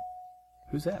can...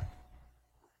 Who's that?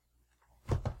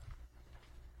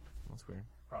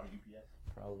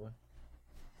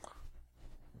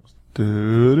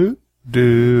 Do do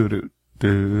do do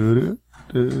do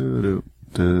do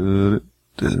do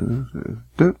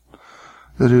do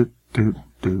do do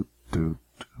do do.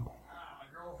 My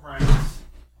girlfriend's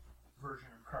version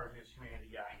of Cards Against Humanity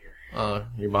got here.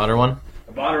 You bought her one?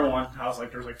 I bought her one. I was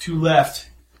like, there's like 2 left.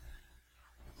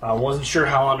 I wasn't sure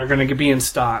how long they're going to be in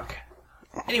stock.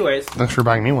 Anyways, Thanks for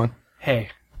buying me one. hey,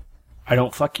 I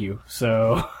don't fuck you,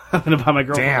 so I'm going to buy my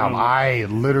girlfriend Damn, one. I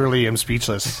literally am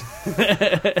speechless.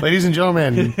 Ladies and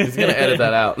gentlemen, He's gonna edit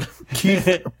that out.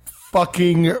 Keith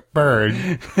fucking Bird.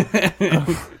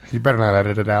 You better not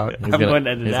edit it out. He's gonna, going to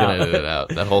edit it he's out. gonna edit it out.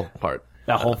 That whole part.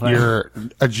 That whole thing. You're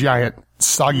a giant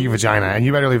soggy vagina, and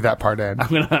you better leave that part in. I'm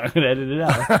gonna edit it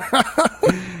out.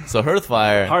 So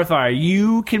Hearthfire. Hearthfire,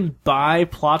 you can buy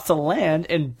plots of land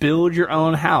and build your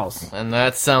own house. And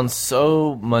that sounds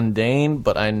so mundane,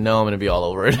 but I know I'm gonna be all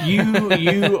over it.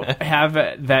 You have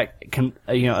that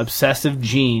obsessive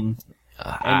gene.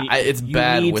 And it's you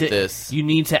bad need with to- this. You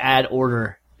need to add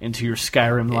order into your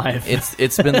Skyrim life.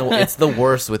 It's the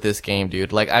worst with this game,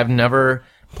 dude. Like I've never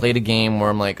played a game where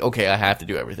I'm like, okay, I have to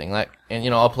do everything. Like,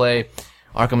 and I'll play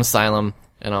Arkham Asylum,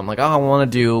 and I'm like, oh, I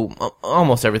want to do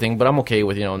almost everything, but I'm okay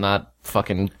with not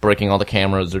fucking breaking all the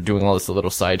cameras or doing all this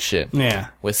little side shit. Yeah.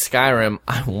 With Skyrim,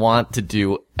 I want to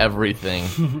do everything.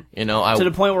 To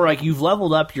the point where like you've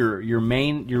leveled up your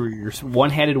main your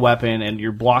one-handed weapon and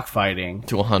your block fighting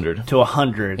to 100. to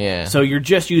 100. Yeah. So you're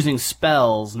just using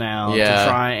spells now Yeah.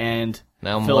 to try and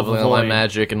Now I'm fill up the leveling up my void.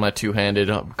 magic and my two-handed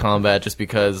combat just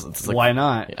because it's like Why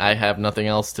not? I have nothing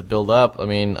else to build up. I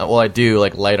mean, well, I do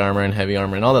like light armor and heavy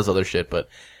armor and all this other shit, but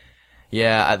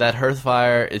yeah, that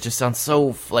Hearthfire, it just sounds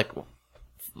so like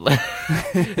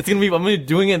it's gonna be. I'm gonna be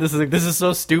doing it. This is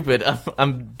so stupid.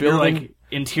 I'm You're building like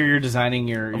interior designing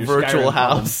your virtual Skyrim home.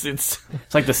 house. It's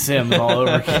like The Sims all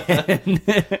over again.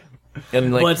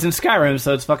 and like Well, it's in Skyrim,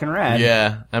 so it's fucking rad.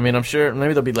 yeah. I mean, I'm sure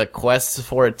maybe there'll be like quests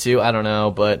for it too. I don't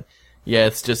know, but yeah,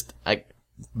 it's just like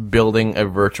building a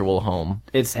virtual home.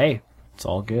 It's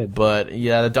all good. But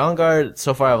yeah, the Dawn Guard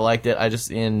so far I've liked it.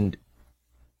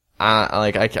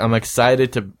 I'm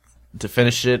excited to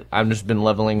finish it. I've just been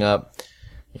leveling up,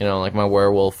 like my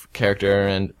werewolf character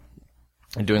and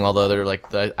doing all the other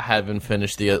I haven't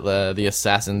finished the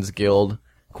Assassin's Guild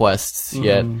quests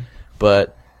yet.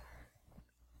 But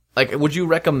would you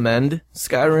recommend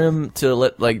Skyrim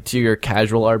to your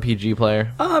casual RPG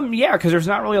player? Yeah, because there's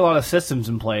not really a lot of systems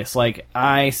in place. Like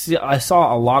I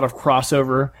saw a lot of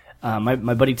crossover. My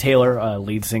buddy Taylor,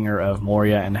 lead singer of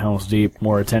Moria and Helm's Deep,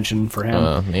 more attention for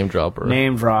him. Name dropper.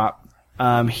 Name drop.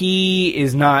 He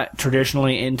is not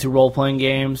traditionally into role-playing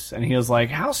games, and he was like,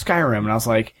 how's Skyrim? And I was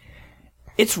like,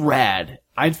 it's rad.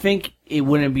 I think it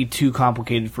wouldn't be too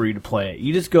complicated for you to play it.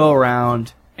 You just go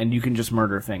around, and you can just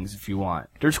murder things if you want.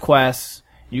 There's quests,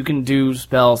 you can do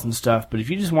spells and stuff, but if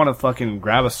you just want to fucking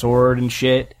grab a sword and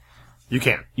shit, You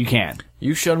can't. you can.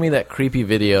 You showed me that creepy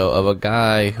video of a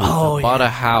guy who bought a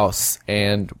house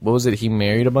and what was it? He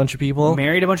married a bunch of people.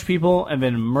 Married a bunch of people, and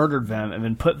then murdered them, and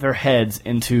then put their heads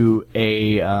into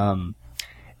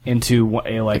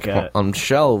on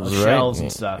shelves, right? shelves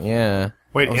and stuff. Yeah.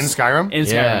 Wait, in Skyrim? In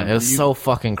Yeah, Skyrim. it was so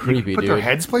fucking creepy, Put dude. their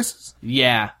heads places?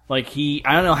 Yeah, like I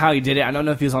don't know how he did it. I don't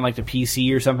know if he was on like the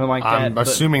PC or something like that. I'm but-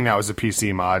 assuming that was a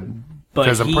PC mod. but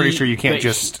Because I'm pretty he- sure you can't but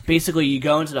just... basically you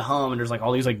go into the home and there's like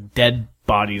all these like dead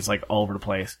bodies like all over the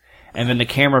place, and then the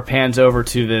camera pans over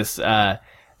to this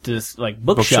like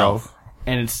bookshelf.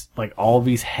 And it's like all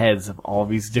these heads of all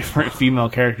these different female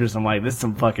characters. I'm like, this is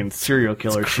some fucking serial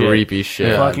killer shit. creepy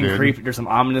shit. Fucking dude. creepy. There's some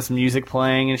ominous music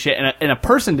playing and shit. And a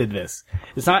person did this.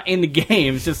 It's not in the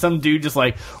game. It's just some dude just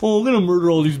like, oh, I'm gonna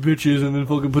murder all these bitches and then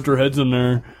fucking put their heads in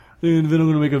there. And then I'm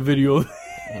gonna make a video.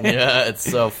 Yeah, it's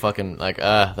so fucking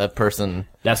that person.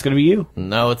 That's gonna be you.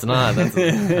 No, it's not. That's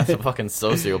a fucking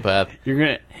sociopath.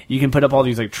 You can put up all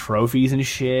these like trophies and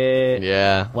shit.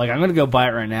 Yeah. Like I'm gonna go buy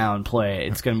it right now and play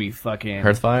it. It's gonna be fucking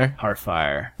Hearthfire?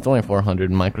 Hearthfire. It's only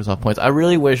 400 Microsoft points. I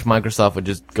really wish Microsoft would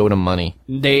just go to money.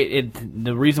 The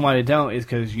reason why they don't is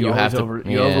because you have always to-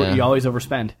 you always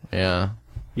overspend. Yeah.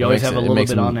 You always have a little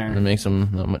bit on It there. makes them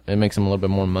a little bit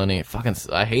more money.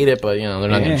 I hate it, but they're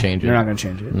not gonna change it. They're not gonna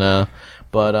change it. No.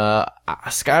 But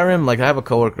Skyrim, I have a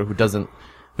coworker who just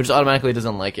automatically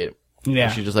doesn't like it. Yeah.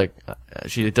 She just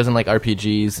she doesn't like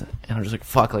RPGs, and I'm just like,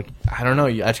 fuck, I don't know.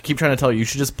 I keep trying to tell her, you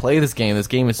should just play this game. This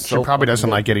game is She so probably doesn't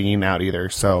good. like getting eaten out either,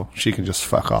 so she can just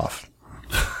fuck off.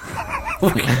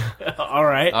 All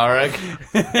right. All right.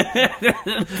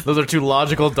 Those are two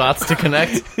logical dots to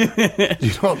connect.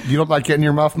 You don't like getting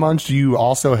your mouth munched. You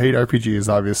also hate RPGs,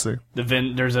 obviously.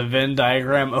 There's a Venn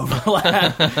diagram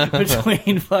overlap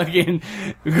between fucking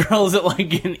girls that like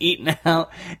getting eaten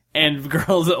out and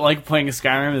girls that like playing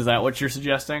Skyrim. Is that what you're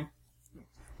suggesting?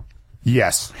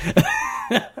 Yes.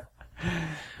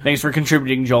 Thanks for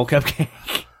contributing, Joel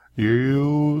Cupcake.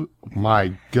 You,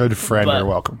 my good friend, But you're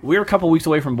welcome. We're a couple weeks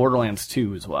away from Borderlands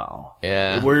 2 as well.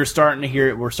 Yeah. We're starting to hear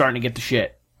it. We're starting to get the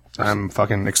shit. I'm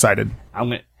fucking excited.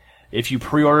 If you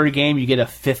pre-order a game, you get a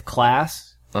 5th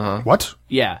class. What?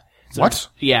 Yeah. So, What?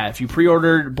 Yeah. If you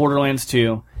pre-ordered Borderlands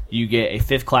 2, you get a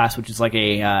 5th class, which is like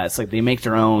it's like they make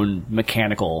their own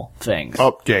mechanical things.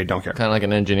 Oh, gay, don't care. Kind of like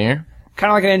an engineer.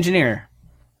 Kind of like an engineer.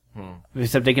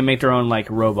 Except they can make their own like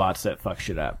robots that fuck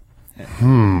shit up.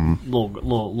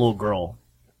 Little girl.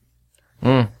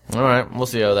 All right. We'll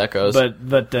see how that goes.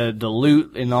 But the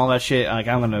loot and all that shit, like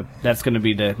that's gonna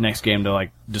be the next game to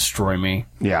like destroy me.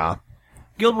 Yeah.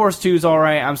 Guild Wars 2 is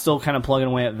alright. I'm still kind of plugging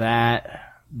away at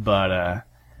that, but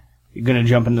you're gonna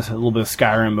jump into a little bit of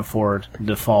Skyrim before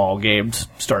the fall games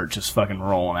start just fucking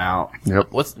rolling out.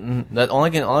 Yep. What's that? All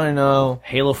I know,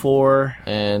 Halo 4,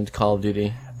 and Call of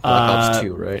Duty. Black Ops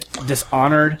 2, right?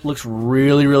 Dishonored looks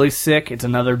really, really sick. It's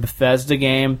another Bethesda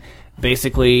game.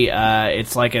 Basically,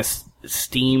 it's like a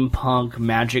steampunk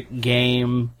magic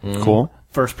game. Cool.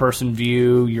 First-person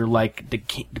view. You're like the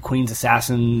queen's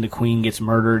assassin. The queen gets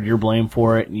murdered. You're blamed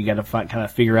for it. And you got to kind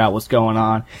of figure out what's going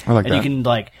on. I like and that. you can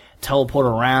like teleport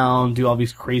around, do all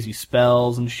these crazy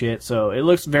spells and shit. So it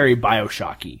looks very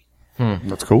Bioshocky.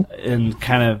 That's cool. And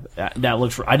kind of that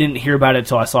looks. I didn't hear about it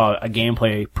until I saw a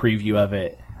gameplay preview of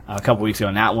it a couple weeks ago,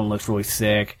 and that one looks really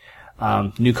sick.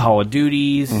 New Call of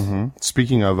Duties.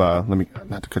 Speaking of, let me,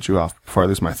 not to cut you off before I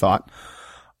lose my thought.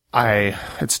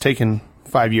 It's taken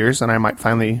 5 years and I might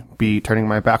finally be turning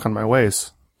my back on my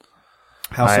ways.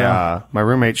 How so? My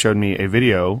roommate showed me a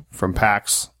video from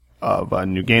PAX of a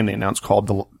new game they announced called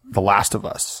The Last of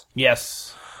Us.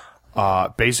 Yes.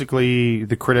 Basically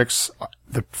the critics,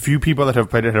 the few people that have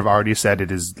played it have already said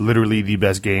it is literally the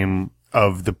best game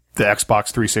of the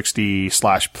Xbox 360 /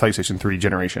 PlayStation 3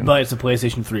 generation. But it's a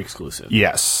PlayStation 3 exclusive.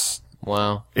 Yes.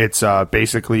 Wow. It's,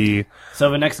 basically, So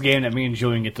the next game that me and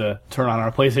Julian get to turn on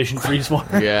our PlayStation 3s for.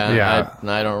 Yeah.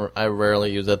 Yeah. I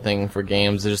rarely use that thing for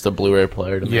games. It's just a Blu-ray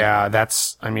player to me. yeah,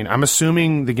 I'm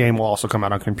assuming the game will also come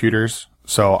out on computers,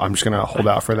 so I'm just gonna hold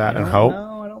out for that and hope.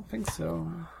 No, I don't think so.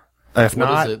 If What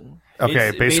not, is it? okay,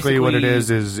 It's basically what it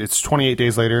basically- is it's 28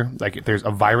 days later, like there's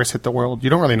a virus hit the world.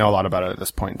 You don't really know a lot about it at this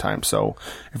point in time, so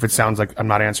if it sounds like I'm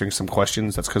not answering some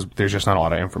questions, that's because there's just not a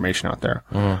lot of information out there.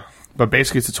 But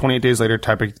basically it's a 28 days later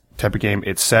type of game.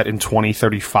 It's set in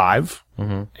 2035,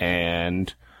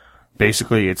 and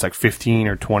basically it's like 15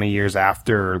 or 20 years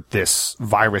after this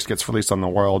virus gets released on the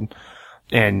world.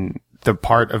 And the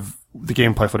part of the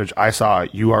gameplay footage I saw,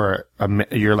 you're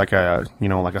like a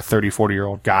 30,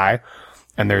 40-year-old guy,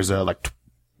 and there's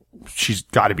she's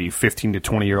got to be 15 to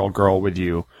 20-year-old girl with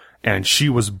you, and she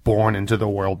was born into the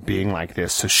world being like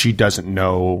this, so she doesn't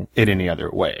know it any other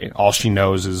way. All she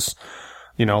knows is,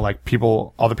 all the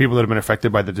people that have been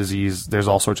affected by the disease, there's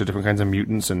all sorts of different kinds of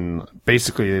mutants, and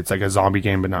basically it's like a zombie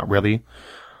game, but not really.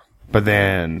 But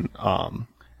then,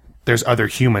 there's other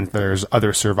humans, there's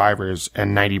other survivors,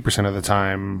 and 90% of the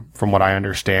time, from what I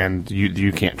understand,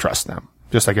 you can't trust them.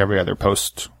 Just like every other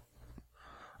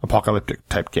post-apocalyptic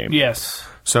type game. Yes.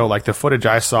 So, the footage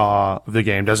I saw of the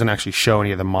game doesn't actually show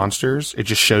any of the monsters. It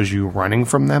just shows you running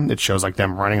from them. It shows,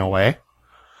 them running away.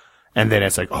 And then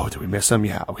it's like, oh, did we miss them?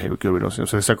 Yeah, okay, we're good. We don't see them.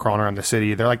 So they start crawling around the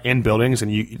city. They're, in buildings,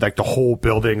 and the whole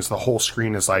buildings, the whole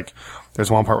screen is there's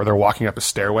one part where they're walking up a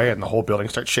stairway, and the whole building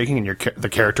starts shaking, and the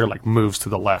character, moves to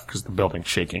the left because the building's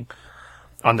shaking.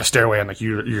 On the stairway, and,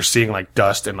 you're seeing,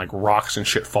 dust and, rocks and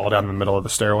shit fall down the middle of the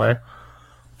stairway.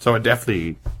 So it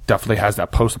definitely has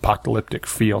that post-apocalyptic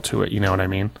feel to it, you know what I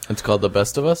mean? It's called The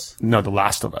Best of Us? No, The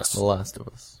Last of Us. The Last of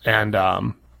Us. And,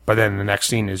 but then the next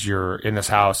scene is you're in this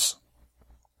house.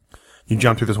 You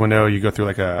jump through this window, you go through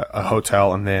a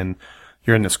hotel, and then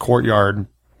you're in this courtyard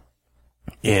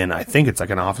in, I think it's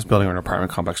an office building or an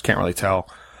apartment complex, can't really tell.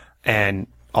 And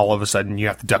all of a sudden you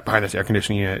have to duck behind this air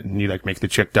conditioning unit, and you make the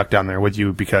chick duck down there with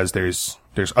you because there's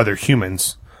other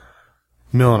humans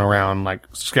milling around,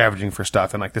 scavenging for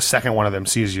stuff. And the second one of them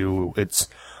sees you, it's,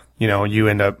 you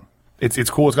end up, it's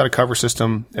cool. It's got a cover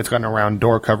system. It's got an around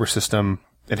door cover system.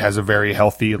 It has a very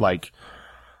healthy,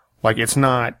 it's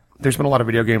not, there's been a lot of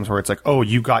video games where it's oh,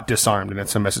 you got disarmed, and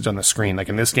it's a message on the screen.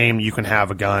 In this game, you can have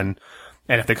a gun,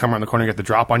 And if they come around the corner and get the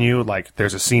drop on you, like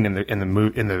there's a scene in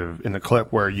the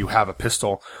clip where you have a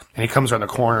pistol and he comes around the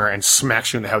corner and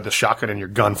smacks you in the head with the shotgun and your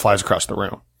gun flies across the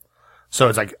room. So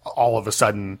it's like all of a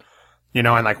sudden, you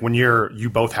know, and like when you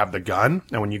both have the gun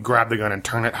and when you grab the gun and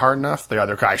turn it hard enough, the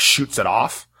other guy shoots it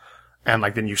off and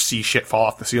like then you see shit fall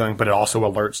off the ceiling, but it also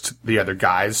alerts the other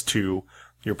guys to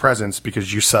your presence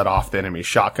because you set off the enemy's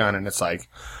shotgun, and it's like,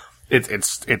 it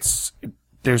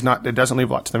doesn't leave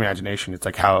a lot to the imagination. It's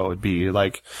like how it would be.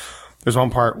 Like, there's one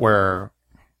part where,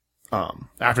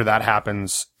 after that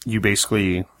happens, you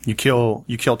kill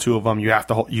two of them. You have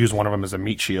to use one of them as a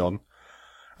meat shield.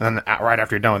 And then right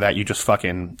after you're done with that, you just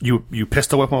fucking, you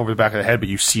pistol whip him over the back of the head, but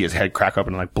you see his head crack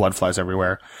open and like blood flies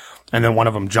everywhere. And then one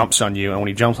of them jumps on you, and when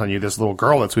he jumps on you, this little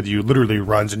girl that's with you literally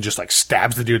runs and just like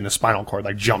stabs the dude in the spinal cord,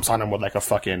 like jumps on him with like a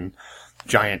fucking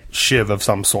giant shiv of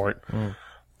some sort.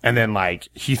 And then like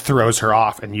he throws her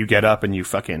off, and you get up and you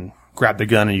fucking grab the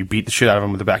gun and you beat the shit out of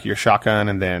him with the back of your shotgun,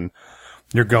 and then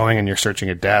you're going and you're searching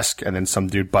a desk, and then some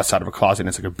dude busts out of a closet and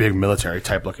it's like a big military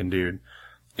type looking dude.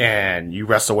 And you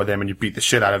wrestle with him and you beat the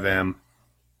shit out of him.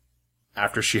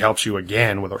 After she helps you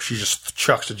again she just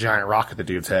chucks a giant rock at the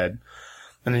dude's head.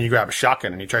 And then you grab a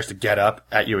shotgun and he tries to get up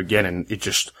at you again, and it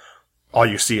just, all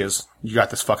you see is you got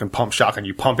this fucking pump shotgun.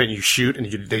 You pump it and you shoot,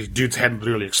 and the dude's head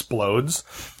literally explodes.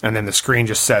 And then the screen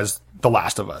just says The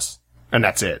Last of Us. And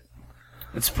that's it.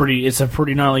 It's a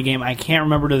pretty gnarly game. I can't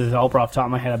remember the developer off the top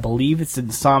of my head. I believe it's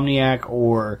Insomniac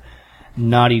or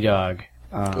Naughty Dog.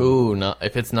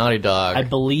 If it's Naughty Dog. I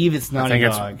believe it's Naughty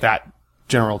Dog. I think it's that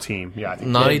general team. Yeah, I think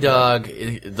Naughty Dog,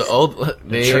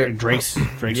 Drake's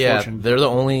yeah, Fortune. they're the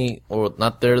only, or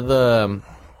not, they're the,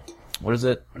 what is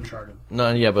it? Uncharted.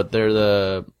 No, yeah, but they're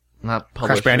the, not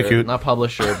publisher. Crash Bandicoot. Not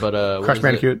publisher, but, Crash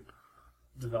Bandicoot.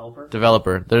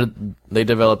 Developer. They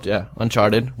developed,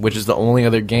 Uncharted, which is the only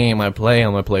other game I play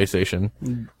on my PlayStation.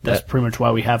 That's pretty much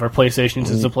why we have our PlayStations,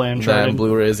 is to play Uncharted. That and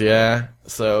Blu-rays, yeah.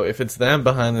 So if it's them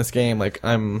behind this game, like,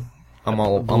 I'm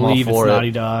all for it's it.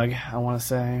 Naughty Dog, I want to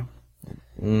say.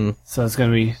 So it's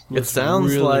gonna be. It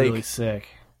sounds really sick.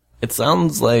 It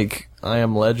sounds like I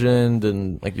Am Legend,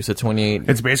 and like you said, 28.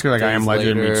 It's basically like I Am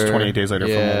Legend meets 28 Days Later,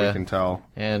 from what Yeah. we can tell.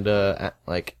 And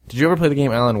like, did you ever play the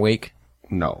game Alan Wake?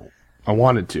 No, I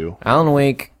wanted to. Alan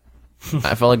Wake,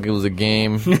 I felt like it was a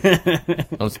game. I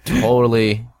was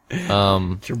totally.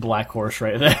 It's your black horse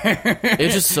right there.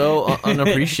 It's just so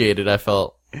unappreciated. I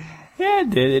felt. Yeah, it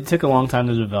did. It took a long time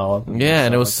to develop. Yeah,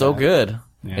 and it was so good.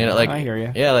 Yeah, You know, like, I hear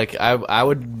you. Yeah, like I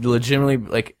would legitimately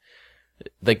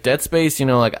like Dead Space. You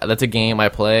know, like that's a game I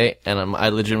play, and I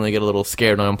legitimately get a little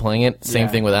scared when I'm playing it. Same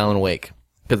thing with Alan Wake,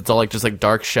 because it's all like just like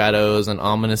dark shadows and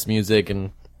ominous music, and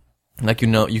like, you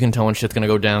know, you can tell when shit's gonna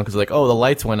go down because like, oh, the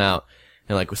lights went out,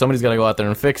 and like somebody's gotta go out there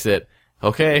and fix it.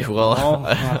 Okay, well,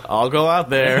 I'll go out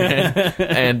there,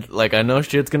 and like I know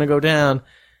shit's gonna go down,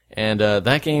 and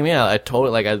that game, yeah, I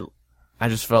totally like I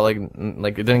just felt like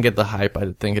it didn't get the hype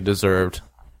I think it deserved.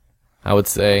 I would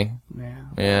say,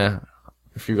 yeah.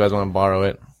 If you guys want to borrow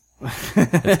it,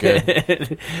 it's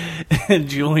good.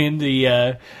 Julian,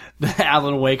 the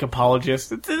Alan Wake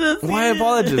apologist. Why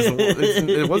apologize?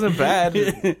 It wasn't bad.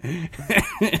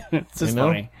 It's just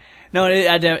funny. No,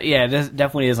 it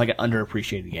definitely is like an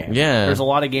underappreciated game. Yeah. There's a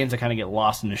lot of games that kind of get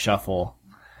lost in the shuffle.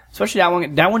 Especially that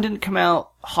one. That one didn't come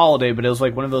out holiday, but it was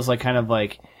like one of those like kind of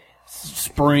like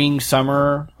spring,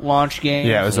 summer launch games.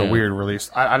 Yeah, it was a weird release.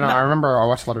 I don't know. I remember I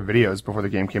watched a lot of videos before the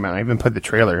game came out. I even played the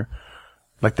trailer,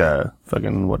 like the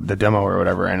fucking the demo or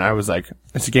whatever, and I was like,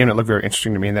 it's a game that looked very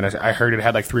interesting to me. And then I heard it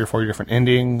had like 3 or 4 different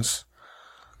endings,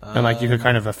 and like you could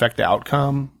kind of affect the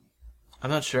outcome. I'm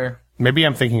not sure. Maybe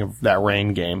I'm thinking of that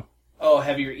Rain game. Oh,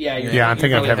 Heavy. Yeah, I'm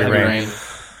thinking of Heavy Rain.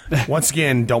 Once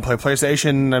again, don't play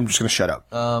PlayStation. I'm just gonna shut up.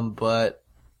 But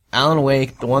Alan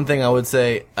Wake, the one thing I would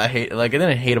say I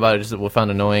didn't hate about it, just what I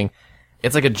found annoying,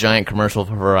 it's like a giant commercial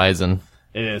for Verizon.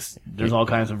 It is. There's all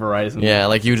kinds of Verizon. Yeah,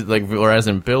 like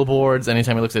Verizon billboards.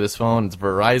 Anytime he looks at his phone, it's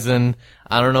Verizon.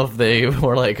 I don't know if they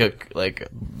were like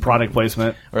Product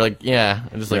placement. or like, yeah,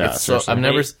 just like, it's so,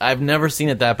 seriously. I've never seen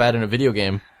it that bad in a video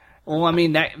game. Well, I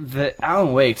mean, the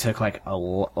Alan Wake took like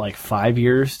 5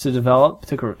 years to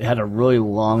develop. It had a really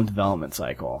long development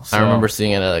cycle. So. I remember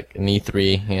seeing it at like an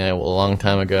E3, a long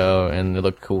time ago, and it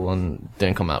looked cool and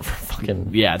didn't come out for fucking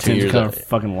it 2 years. took a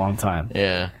fucking long time.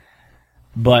 Yeah.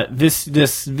 But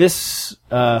this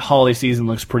holiday season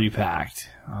looks pretty packed.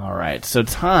 All right, so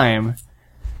time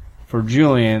for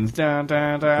Julian's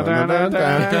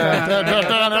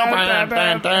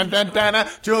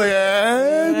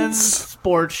Julian's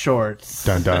sports shorts.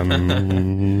 Dun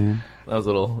dun. That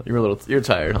was you're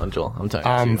tired, huh, Joel? I'm tired.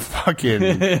 I'm too.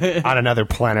 fucking on another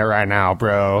planet right now,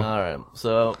 bro. All right.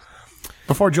 So,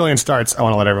 Before Julian starts, I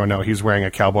want to let everyone know he's wearing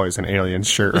a Cowboys and Aliens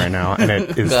shirt right now, and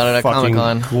it is Got it at fucking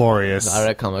Comic-Con. glorious. Got it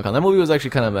at Comic-Con. That movie was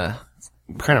actually kind of meh.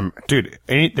 Kind of, dude.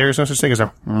 There's no such thing as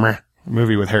a meh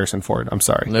movie with Harrison Ford. I'm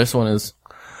sorry. This one is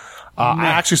I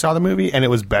actually saw the movie, and it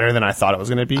was better than I thought it was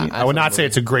going to be. I would not say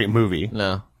it's a great movie,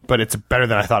 no. but it's better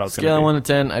than I thought it was going Scale to of be. 1 to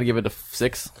 10, I'd give it a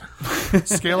 6.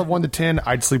 Scale of 1 to 10,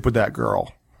 I'd sleep with that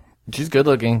girl. She's good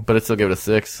looking, but I'd still give it a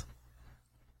 6.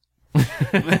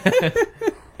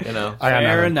 You know. I got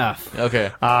Fair nothing. enough.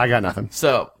 Okay. I got nothing.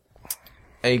 So,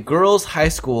 a girls' high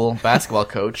school basketball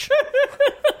coach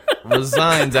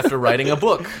resigns after writing a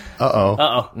book.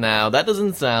 Uh-oh. Now, that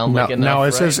doesn't sound like enough, Now,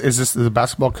 right? is this the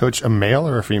basketball coach a male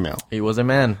or a female? He was a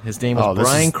man. His name was this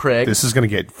Brian is- Craig. This is going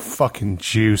to get fucking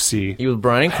juicy. He was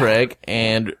Brian Craig,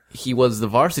 and he was the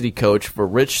varsity coach for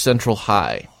Rich Central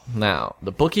High. Now,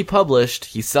 the book he published,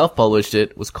 he self-published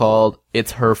it, was called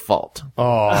It's Her Fault.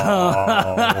 Oh,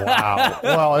 wow.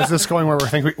 Well, is this going where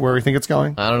we think it's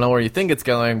going? I don't know where you think it's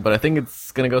going, but I think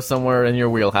it's going to go somewhere in your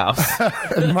wheelhouse.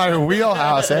 In my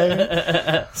wheelhouse,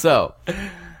 eh? So,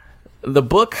 the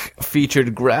book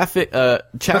featured graphic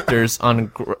chapters on,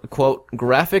 quote,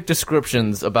 graphic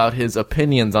descriptions about his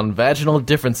opinions on vaginal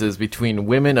differences between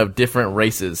women of different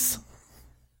races.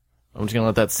 I'm just going to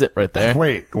let that sit right there.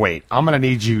 Wait. I'm going to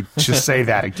need you to say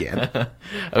that again.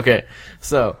 Okay,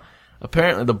 so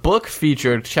apparently the book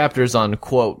featured chapters on,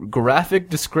 quote, graphic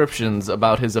descriptions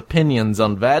about his opinions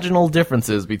on vaginal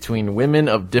differences between women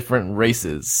of different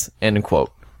races, end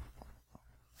quote.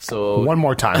 So, One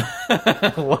more time.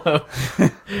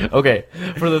 okay,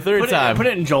 for the third time, Put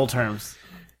it in Joel terms.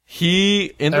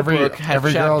 he, in the book, had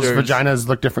Every girl's chapters... vaginas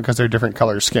look different because they're different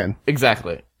color skin.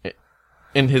 Exactly.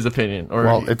 In his opinion. Or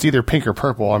Well, it's either pink or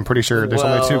purple. I'm pretty sure there's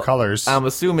only two Well, colors. I'm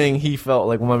assuming he felt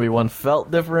like maybe one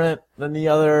felt different than the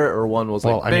other, or one was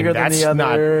like bigger than the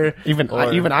other.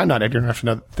 Not, even I'm not ignorant enough to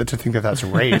know to think that that's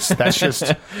race. That's just.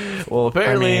 Well, I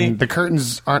apparently, mean, the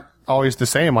curtains aren't always the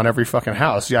same on every fucking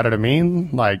house. You know what I mean?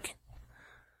 Like,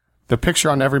 the picture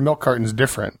on every milk carton is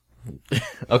different.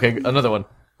 okay, another one.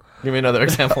 Give me another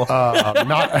example.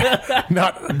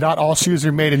 Not all shoes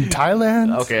are made in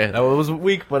Thailand. Okay, that was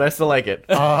weak, but I still like it.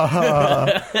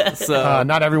 So,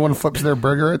 Not everyone flips their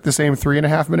burger at the same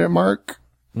 3.5 minute mark.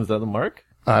 is that the mark?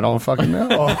 I don't fucking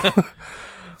know.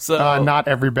 So, Not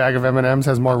every bag of M&Ms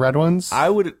has more red ones.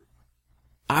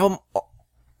 I'm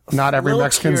Not every little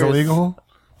Mexican's curious. illegal.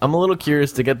 a little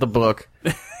curious to get the book,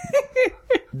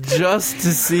 just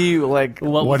to see like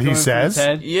What What was he going through says? his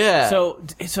head. Yeah.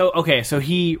 So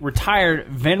he retired.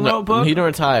 Ven wrote book. he didn't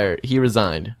retire. He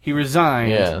resigned. He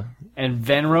resigned. Yeah. And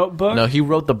Ven wrote book. No, he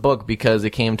wrote the book because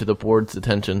it came to the board's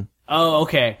attention. Oh,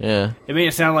 okay. Yeah. It made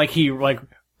it sound like he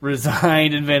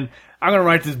resigned and then I'm gonna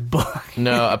write this book.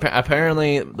 No,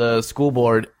 apparently the school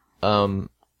board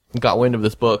got wind of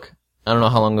this book. I don't know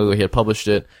how long ago he had published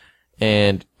it.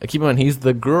 And keep in mind, he's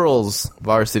the girls'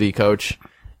 varsity coach.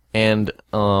 And,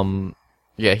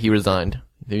 yeah, he resigned.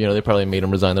 You know, they probably made him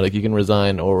resign. They're like, you can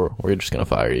resign or we're just gonna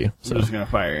fire you. So, I'm just gonna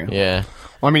fire you. yeah.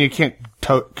 Well, I mean, you can't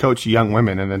coach young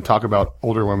women and then talk about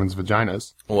older women's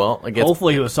vaginas. Well, I guess.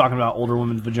 Hopefully, he was talking about older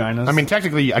women's vaginas. I mean,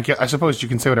 technically, I suppose you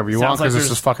can say whatever you want because this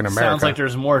is fucking America. Sounds like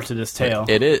there's more to this tale.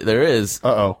 There is.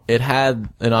 Uh-oh. It had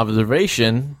an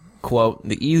observation, quote,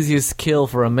 the easiest kill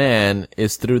for a man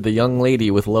is through the young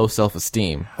lady with low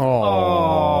self-esteem.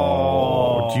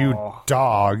 Oh, you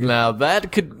dog. Now,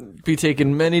 that could be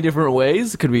taken many different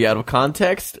ways. It could be out of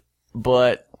context,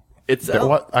 but it's...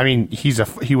 What? I mean, he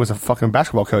was a fucking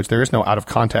basketball coach. There is no out of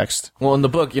context. Well, in the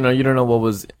book, you know, you don't know what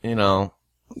was, you know...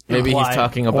 Maybe Implied. he's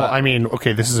talking Well, about... I mean,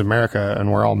 okay, this is America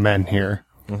and we're all men here.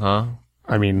 Uh-huh.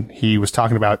 I mean, he was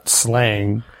talking about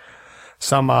slaying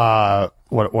some, what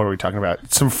are we talking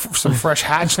about? Some fresh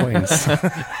hatchlings.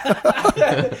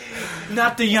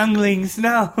 Not the younglings,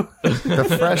 no. The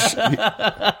fresh.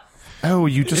 Oh,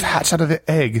 you just hatched out of the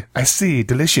egg. I see.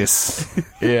 Delicious.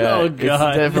 Yeah, Oh,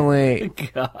 God. It's definitely...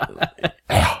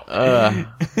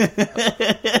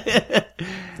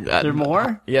 There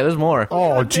more? Yeah, there's more.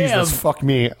 Oh, Jesus, fuck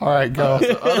me. All right, go.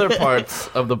 Other parts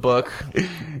of the book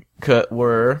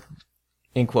were,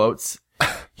 in quotes,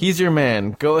 he's your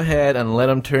man. Go ahead and let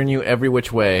him turn you every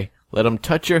which way. Let him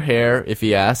touch your hair if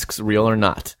he asks, real or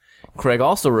not. Craig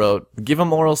also wrote, give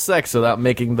him oral sex without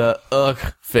making the ugh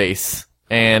face.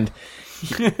 And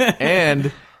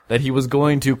that he was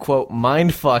going to, quote,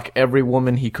 mind fuck every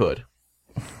woman he could.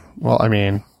 Well, I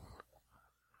mean,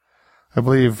 I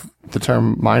believe the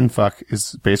term mindfuck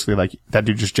is basically like that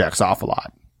dude just jacks off a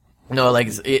lot. No, like,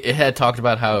 it had talked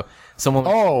about how someone...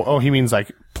 Oh, he means like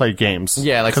play games.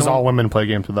 Yeah, like because someone- all women play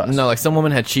games with us. No, like some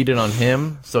woman had cheated on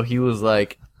him, so he was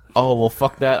like, oh, well,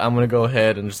 fuck that. I'm going to go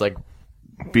ahead and just like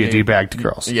Be a D-bag to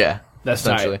girls. Yeah, That's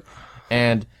essentially. tight.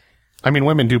 And I mean,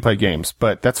 women do play games,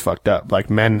 but that's fucked up. Like,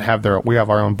 men we have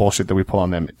our own bullshit that we pull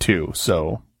on them too,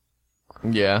 so.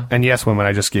 yeah, And yes, women,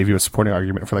 I just gave you a supporting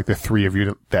argument for like the three of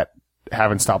you that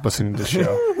haven't stopped listening to this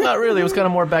show. not really. It was kind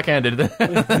of more backhanded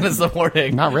than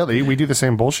supporting. Not really. We do the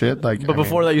same bullshit. Like, But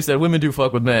before that, you said women do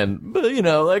fuck with men. But,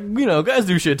 guys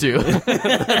do shit too.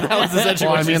 That was essentially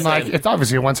well, what I mean, you like, said. it's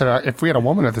obviously if we had a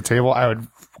woman at the table, I would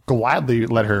gladly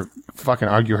let her fucking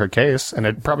argue her case, and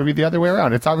it'd probably be the other way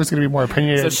around. It's obviously going to be more So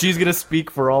opinionated. she's going to speak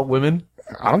for all women?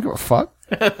 I don't give a fuck.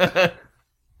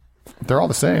 They're all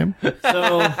the same.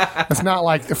 So It's not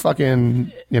like the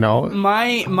fucking,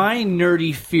 my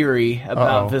nerdy theory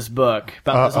about this book,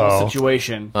 about this whole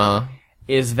situation,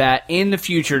 is that in the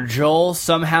future, Joel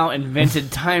somehow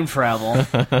invented time travel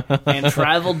and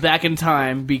traveled back in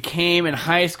time, became a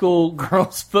high school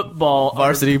girls football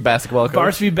Varsity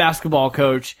basketball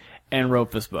coach, and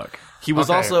wrote this book. He was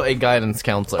Okay. also a guidance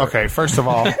counselor. Okay, first of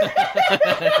all,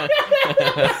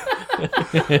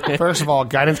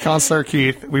 guidance counselor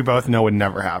Keith, we both know would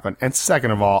never happen. And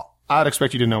second of all, I'd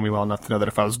expect you to know me well enough to know that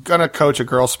if I was gonna coach a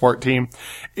girls' sport team,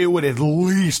 it would at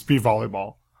least be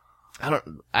volleyball.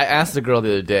 I asked a girl the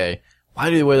other day, why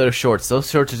do they wear those shorts? Those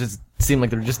shorts just seem like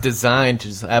they're just designed to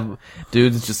just have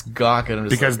dudes just gawk at them.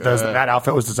 Because that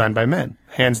outfit was designed by men,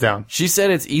 hands down. She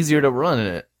said it's easier to run in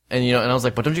it. And and I was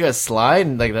like, but don't you guys slide?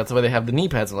 And like, that's why they have the knee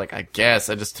pads. I'm like, I guess.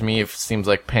 To me, it seems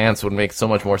like pants would make so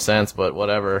much more sense, but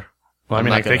whatever. Well, I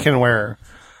mean, like, they can wear,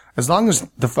 as long as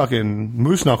the fucking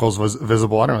moose knuckles was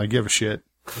visible, I don't really give a shit.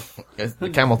 It's the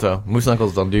camel toe. Moose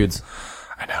knuckles on dudes.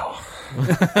 I know.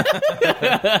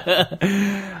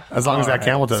 As long as that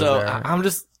camel toe's So there. I'm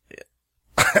just,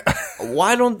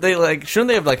 why don't they shouldn't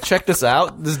they have checked this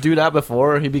dude out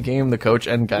before he became the coach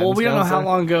and guidance Well, we don't know how counselor?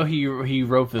 long ago he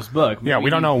wrote this book. Yeah, we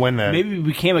don't know when Maybe he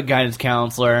became a guidance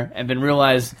counselor and then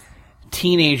realized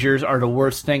teenagers are the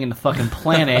worst thing in the fucking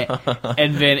planet,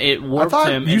 and then it I warped thought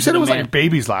him. you into said the it was man. like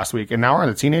babies last week, and now we're on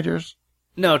the teenagers?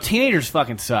 No, teenagers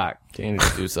fucking suck.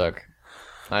 Teenagers do suck.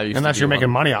 Unless you're making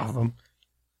money off of them.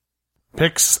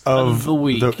 Picks of The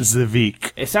week. the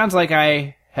week. It sounds like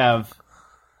I have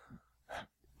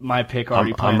my pick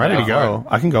already planned I'm ready to out. go.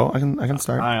 I can go. I can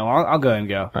start. All right, well, I'll go ahead and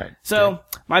go. All right. So,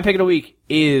 my pick of the week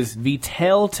is the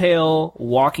Telltale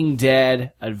Walking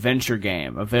Dead adventure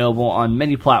game, available on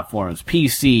many platforms: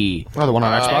 PC, Oh, the one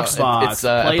on Xbox? Xbox, It's,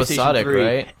 PlayStation episodic, 3.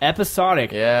 right?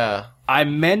 Episodic. Yeah. I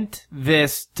meant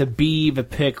this to be the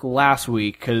pick last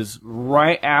week because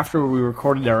right after we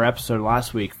recorded our episode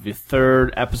last week, the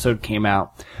third episode came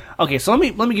out. Okay, so let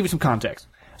me give you some context.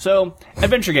 So,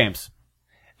 adventure games.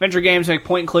 Adventure games, like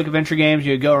point and click adventure games,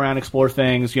 you go around, explore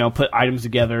things, put items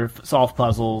together, solve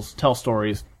puzzles, tell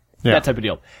stories, Yeah. that type of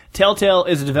deal. Telltale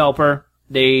is a developer.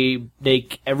 They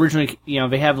originally,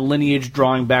 they have lineage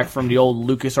drawing back from the old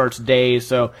LucasArts days.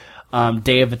 So,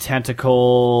 Day of the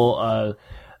Tentacle,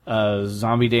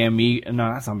 Zombie Day Amigo, no,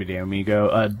 not Zombie Day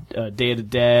Amigo, Day of the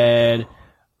Dead,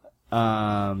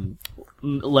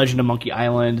 Legend of Monkey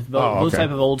Island, those okay. type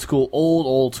of old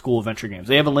school adventure games.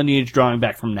 They have a lineage drawing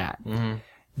back from that.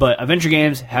 But adventure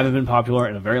games haven't been popular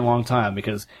in a very long time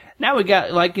because now we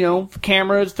got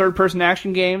cameras, third person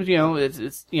action games,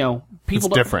 it's people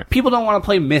don't, different. people don't want to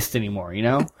play Myst anymore,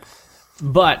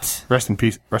 But Rest in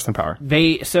peace. Rest in power.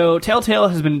 so Telltale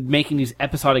has been making these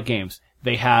episodic games.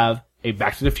 They have a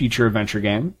Back to the Future adventure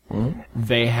game.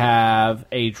 They have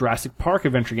a Jurassic Park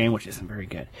adventure game, which isn't very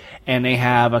good. And they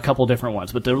have a couple different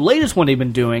ones. But the latest one they've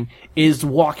been doing is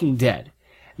Walking Dead.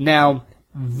 Now,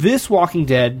 this Walking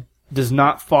Dead does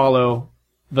not follow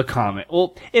the comic.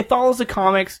 Well, it follows the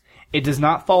comics. It does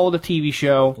not follow the TV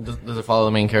show. Does it follow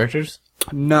the main characters?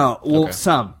 No, well, Okay.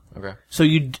 some. Okay. So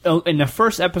in the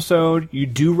first episode, you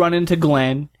do run into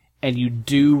Glenn, and you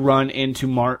do run into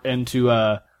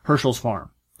Herschel's farm.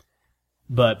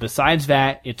 But besides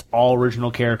that, it's all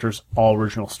original characters, all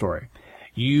original story.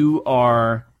 You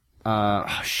are,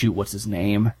 what's his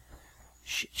name?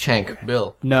 Shank,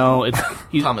 Bill, No,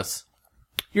 he's, Thomas,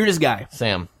 you're this guy.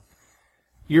 Sam.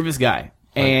 You're this guy.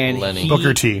 And Lenny.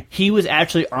 Booker T. He was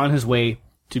actually on his way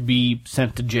to be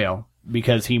sent to jail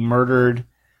because he murdered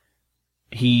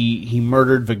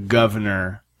the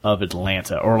governor of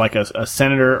Atlanta, or like a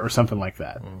senator or something like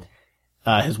that.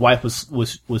 His wife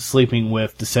was sleeping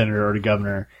with the senator or the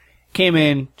governor, came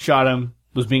in, shot him,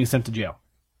 was being sent to jail.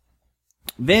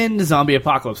 Then the zombie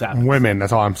apocalypse happened. Women,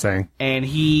 that's all I'm saying. And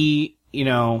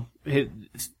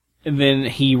and then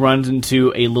he runs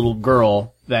into a little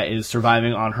girl that is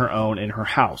surviving on her own in her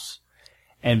house.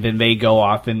 And then they go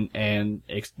off and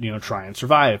try and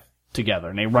survive together.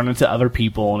 And they run into other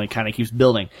people, and it kind of keeps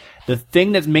building. The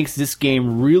thing that makes this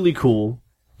game really cool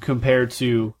compared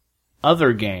to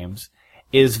other games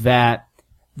is that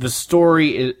the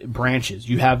story branches.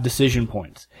 You have decision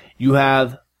points. You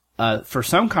have, for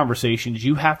some conversations,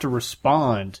 you have to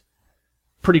respond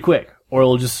pretty quick, or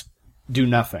it'll just do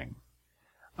nothing.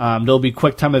 There'll be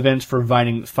quick time events for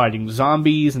fighting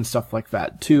zombies and stuff like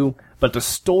that too. But the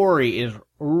story is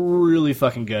really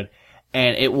fucking good,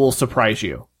 and it will surprise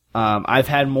you. I've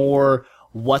had more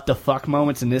what the fuck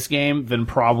moments in this game than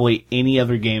probably any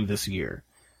other game this year.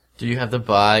 Do you have to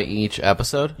buy each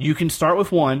episode? You can start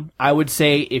with one. I would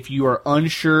say if you are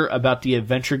unsure about the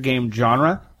adventure game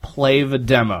genre, play the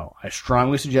demo. I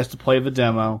strongly suggest to play the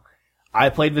demo. I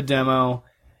played the demo.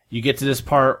 You get to this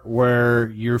part where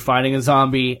you're fighting a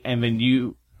zombie, and then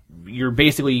you're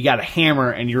basically, you got a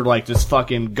hammer, and you're like just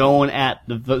fucking going at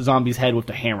the zombie's head with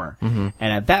the hammer. Mm-hmm.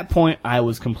 And at that point, I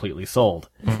was completely sold.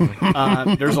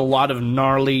 There's a lot of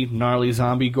gnarly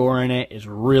zombie gore in it. It's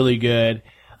really good.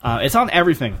 It's on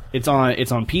everything. It's on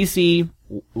PC.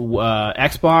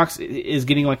 Xbox is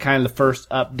getting like kind of the first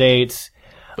updates.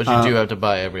 But you do have to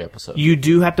buy every episode. You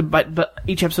do have to buy, but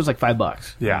each episode's like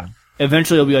 $5. Yeah.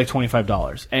 Eventually it'll be like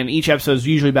 $25. And each episode is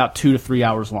usually about 2 to 3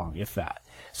 hours long, if that.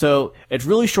 So it's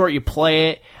really short. You play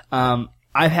it.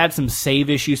 I've had some save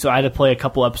issues, so I had to play a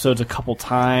couple episodes a couple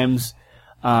times.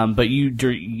 But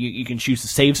you can choose to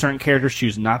save certain characters,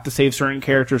 choose not to save certain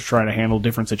characters, try to handle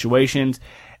different situations.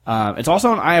 It's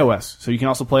also on iOS, so you can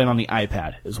also play it on the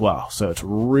iPad as well. So it's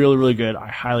really, really good. I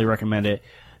highly recommend it.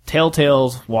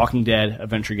 Telltale's Walking Dead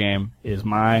adventure game is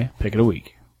my pick of the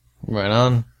week. Right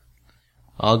on.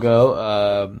 I'll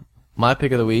go. My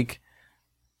pick of the week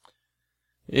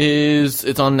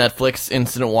it's on Netflix,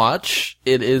 Instant Watch.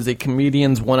 It is a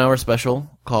comedian's 1 hour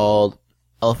special called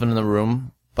Elephant in the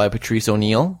Room by Patrice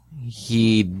O'Neal.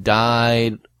 He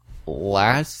died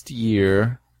last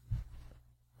year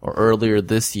or earlier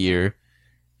this year,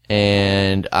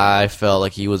 and I felt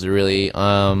like he was a really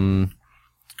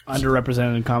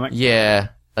underrepresented comic. Yeah,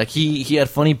 like he had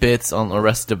funny bits on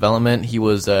Arrested Development. He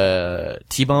was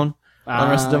T-Bone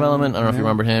on Arrested Development. I don't know if you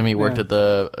remember him. He worked at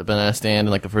the banana stand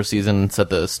in like the first season,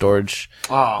 set the storage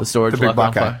the big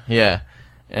black guy. Yeah,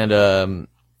 and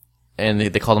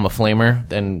they called him a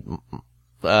flamer. And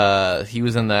he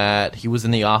was in that. He was in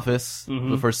The Office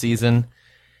the first season.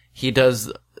 He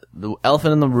does. The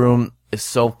Elephant in the Room is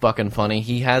so fucking funny.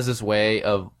 He has this way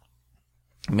of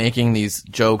making these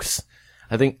jokes.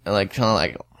 I think like kind of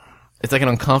like it's like an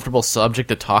uncomfortable subject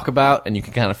to talk about, and you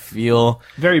can kind of feel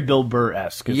very Bill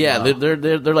Burr-esque. Yeah, well.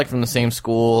 they're like from the same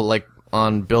school. Like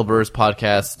on Bill Burr's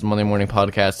podcast, Monday Morning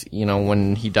Podcast. You know,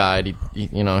 when he died,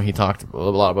 he talked a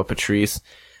lot about Patrice.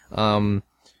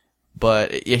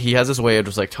 But he has this way of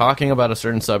just like talking about a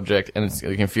certain subject, and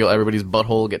you can feel everybody's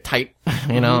butthole get tight,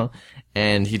 you know.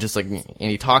 And he just and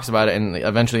he talks about it, and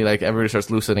eventually like everybody starts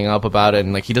loosening up about it,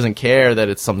 and like he doesn't care that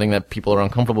it's something that people are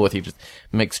uncomfortable with. He just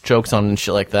makes jokes on it and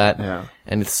shit like that. Yeah.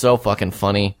 And it's so fucking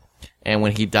funny. And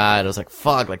when he died, I was like,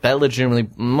 fuck, like that legitimately,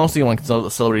 mostly when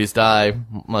celebrities die,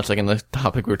 much like in the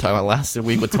topic we were talking about last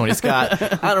week with Tony Scott,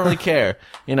 I don't really care,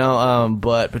 you know.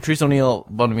 But Patrice O'Neal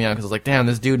bummed me out because I was like, damn,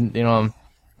 this dude, you know,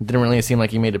 didn't really seem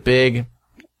like he made it big.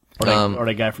 Or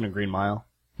that guy from the Green Mile.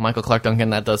 Michael Clark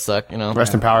Duncan, that does suck, you know.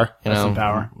 Rest in power. You know, Rest in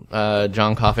power.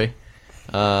 John Coffey.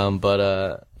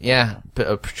 Yeah,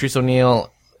 Patrice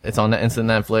O'Neal, it's on the instant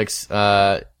Netflix.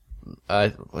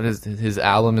 What is his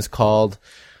album is called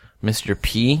Mr.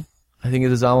 P, I think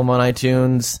is his album on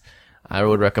iTunes. I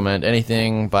would recommend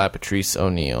anything by Patrice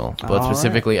O'Neal, but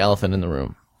specifically Elephant in the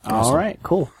Room. All right,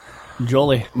 cool.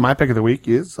 Jolie. My pick of the week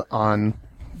is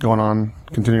continuing on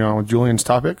with Julian's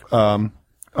topic. Well,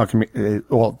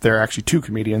 they're actually two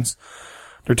comedians.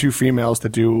 They're two females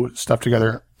that do stuff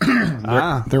together.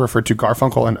 They're referred to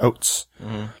Garfunkel and Oates.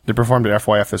 Mm-hmm. They performed at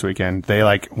FYF this weekend. They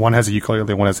one has a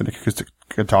ukulele, one has an acoustic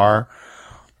guitar.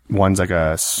 One's like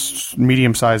a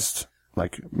medium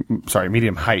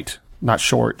height, not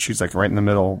short. She's like right in the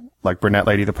middle, like brunette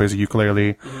lady that plays a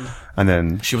ukulele. Mm-hmm. And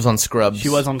then she was on Scrubs.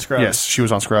 Yes, she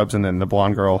was on Scrubs. And then the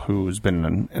blonde girl who's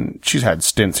been and she's had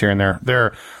stints here and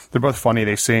there. They're both funny.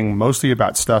 They sing mostly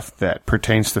about stuff that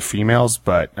pertains to females,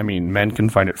 but I mean, men can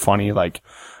find it funny. Like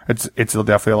it's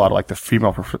definitely a lot of like the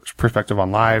female perspective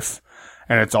on life.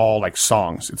 And it's all like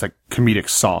songs. It's like comedic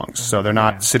songs. So they're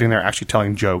not sitting there actually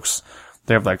telling jokes.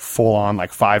 They have like full on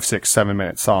like 5, 6, 7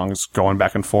 minute songs going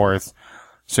back and forth,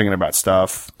 singing about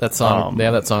stuff. That song, they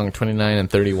have that song 29 and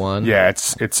 31. Yeah,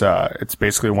 it's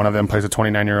basically one of them plays a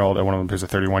 29-year-old and one of them plays a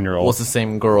 31-year-old. Well, it's the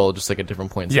same girl, just like at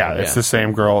different points. Yeah, it's the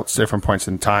same girl. It's different points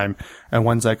in time. And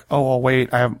one's like, oh,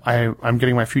 wait, I'm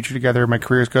getting my future together. My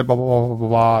career is good, blah, blah, blah, blah, blah,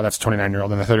 blah. That's a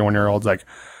 29-year-old. And the 31-year-old's like,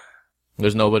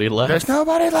 There's nobody left. There's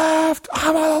nobody left.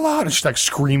 I'm all alone. And she's like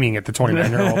screaming at the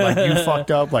 29-year-old, like, you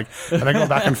fucked up. Like, and they go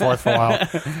back and forth for a while.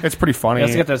 It's pretty funny.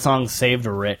 Let's get that song "Save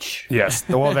the Rich." Yes.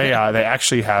 Well, they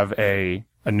actually have a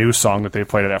new song that they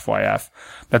played at FYF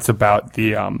that's about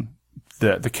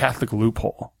the Catholic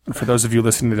loophole. And for those of you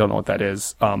listening that don't know what that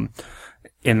is,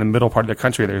 in the middle part of the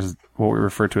country, there's what we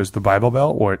refer to as the Bible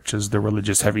Belt, which is the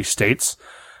religious heavy states.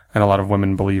 And a lot of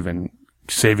women believe in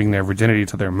saving their virginity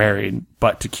till they're married,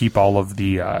 but to keep all of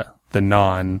the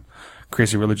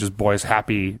non-crazy religious boys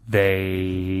happy,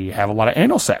 they have a lot of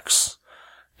anal sex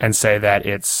and say that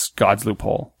it's God's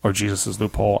loophole or Jesus'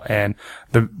 loophole. And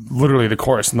literally the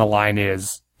chorus in the line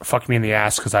is, fuck me in the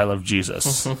ass because I love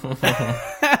Jesus.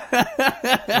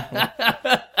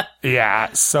 Yeah.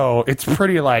 So it's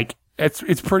pretty like, it's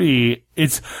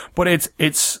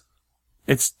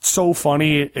so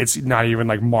funny. It's not even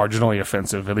like marginally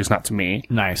offensive, at least not to me.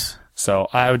 Nice. So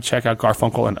I would check out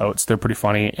Garfunkel and Oates. They're pretty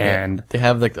funny. And they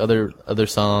have like other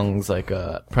songs like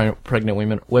pregnant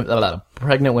women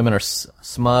are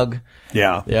smug.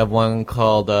 yeah, They have one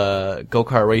called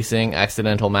Go-Kart Racing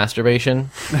Accidental Masturbation,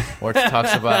 where it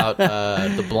talks about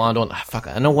the blonde one.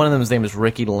 I know one of them's name is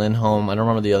Ricky Lindholm. I don't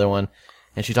remember the other one.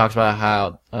 And she talks about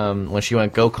how when she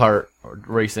went go-kart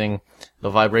racing, the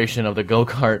vibration of the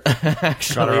go-kart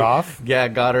actually got her off. Yeah,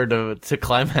 got her to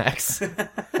climax.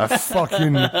 That's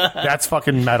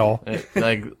fucking metal.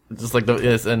 Like just like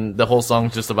and the whole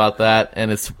song's just about that.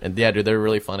 And yeah, dude, they're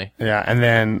really funny. Yeah, and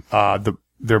then the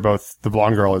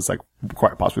blonde girl is like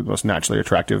quite possibly the most naturally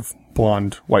attractive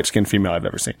blonde white skinned female I've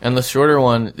ever seen. And the shorter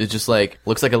one is just like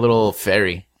looks like a little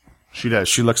fairy. She does.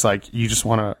 She looks like you just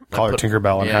want to call her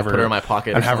Tinkerbell and have her put her in my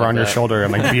pocket and have her on your that. shoulder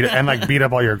and like beat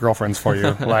up all your girlfriends for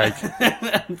you. Like,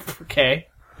 Okay.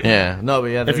 Yeah, no,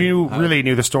 but yeah. if you really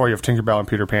knew the story of Tinkerbell and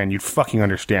Peter Pan, you'd fucking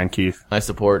understand, Keith. I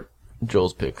support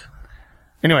Joel's pick.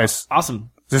 Anyways, Awesome.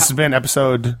 this has been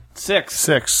episode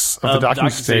 6 of the Docking Docking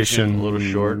Station. Station. A little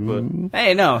short, but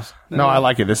Hey, no, No, I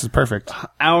like it. This is perfect.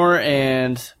 hour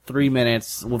and 3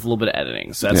 minutes with a little bit of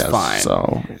editing, so that's Yes, fine.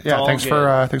 So yeah, all thanks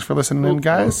good. for listening in,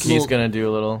 guys. he's gonna do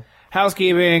a little.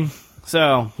 Housekeeping.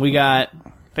 So we got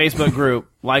Facebook group.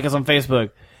 Like us on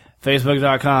Facebook.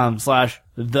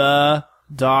 Facebook.com/The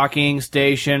Docking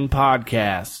Station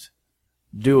Podcast.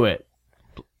 Do it.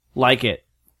 Like it.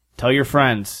 Tell your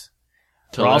friends.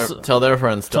 Tell also- their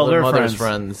friends. Tell their mother's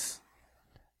friends.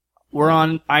 We're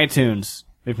on iTunes.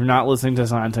 If you're not listening to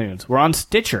us on iTunes, we're on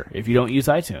Stitcher. If you don't use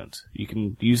iTunes, you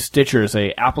can use Stitcher as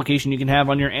a application you can have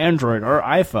on your Android or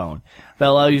iPhone that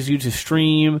allows you to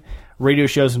stream radio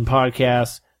shows and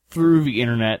podcasts through the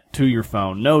internet to your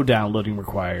phone. No downloading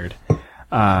required.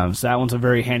 So that one's a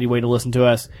very handy way to listen to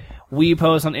us. We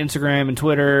post on Instagram and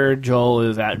Twitter. Joel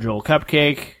is at Joel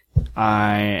Cupcake.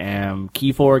 I am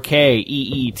Keethor,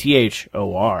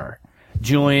 Keethor.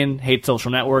 Julian hates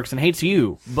social networks and hates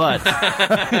you, but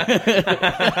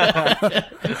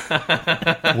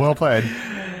Well played.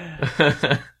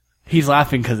 he's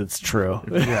laughing because it's true.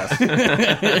 Yes.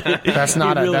 That's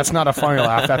not a funny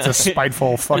laugh. That's a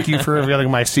spiteful fuck you for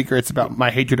revealing my secrets about my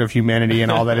hatred of humanity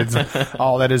and all that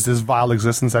is this vile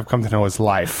existence I've come to know as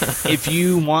life. If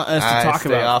you want us to talk stay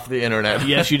about, off the internet.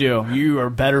 yes, you do. You are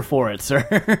better for it,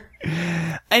 sir.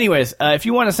 Anyways, if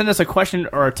you want to send us a question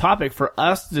or a topic for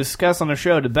us to discuss on the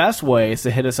show, the best way is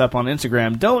to hit us up on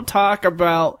Instagram.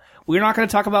 We're not going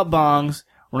to talk about bongs.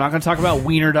 We're not going to talk about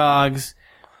wiener dogs.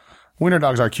 Wiener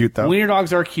dogs are cute though. Wiener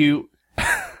dogs are cute.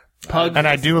 Pugs, And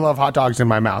I do love hot dogs in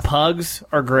my mouth. pugs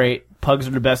are great. Pugs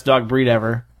are the best dog breed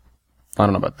ever. I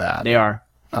don't know about that. They are.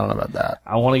 I don't know about that.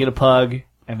 I want to get a pug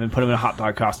and then put him in a hot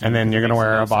dog costume. And then you're gonna Makes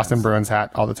wear no a Boston sense. Bruins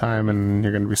hat all the time, and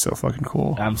you're gonna be so fucking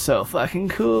cool. I'm so fucking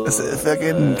cool.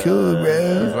 Fucking cool,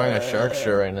 bro. He's wearing a Shark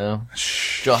shirt right now.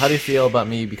 Joel, how do you feel about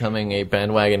me becoming a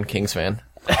bandwagon Kings fan?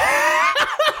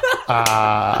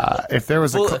 If there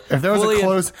was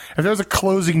a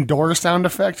closing door sound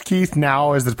effect, Keith,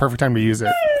 now is the perfect time to use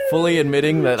it. Fully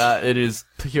admitting that it is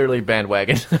purely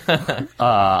bandwagon.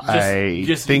 I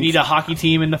Just think need a hockey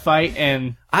team in the fight,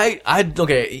 and I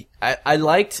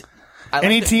liked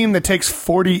any team that takes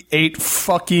 48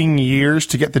 fucking years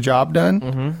to get the job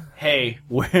done. hey,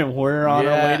 we're on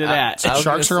our way to that. I was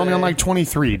Sharks gonna are only on say- like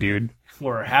 23, dude.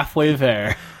 We're halfway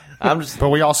there. I'm just But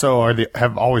we also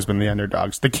have always been the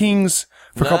underdogs. The Kings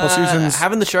for a couple seasons.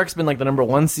 Haven't the Sharks been like the number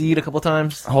 1 seed a couple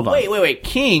times? Hold on. Wait.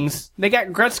 Kings, they got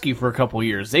Gretzky for a couple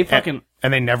years. They fucking...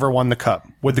 And they never won the cup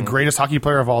with the greatest hockey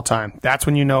player of all time. That's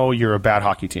when you know you're a bad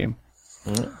hockey team.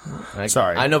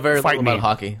 Sorry. I know very Fight little about me.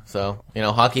 hockey, so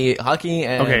hockey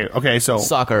and Okay. So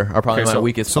soccer are probably my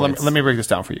weakest So points. let me break this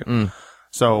down for you.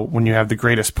 So when you have the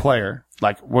greatest player,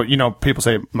 like what people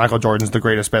say Michael Jordan's the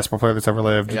greatest basketball player that's ever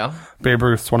lived. Yeah. Babe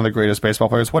Ruth's one of the greatest baseball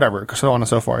players, whatever, so on and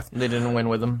so forth. They didn't win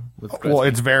with him. With Well,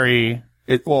 it's very.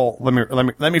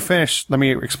 Let me finish. Let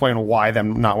me explain why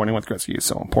them not winning with Gretzky is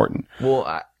so important.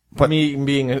 Well, me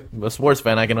being a sports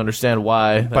fan, I can understand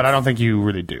why. But I don't think you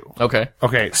really do. Okay.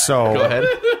 Okay, so Go ahead.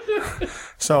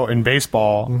 So in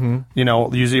baseball,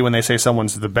 usually when they say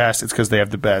someone's the best, it's because they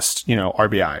have the best,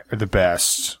 RBI or the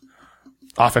best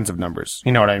offensive numbers.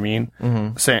 You know what I mean?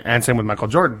 Mm-hmm. Same with Michael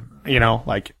Jordan.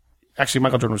 Actually,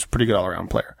 Michael Jordan was a pretty good all around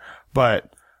player,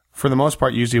 but for the most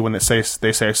part, usually when they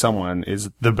say someone is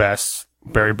the best,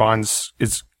 Barry Bonds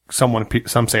is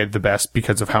some say the best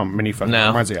because of how many fucking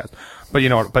home runs he has. But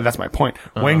but that's my point.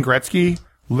 Wayne Gretzky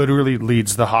literally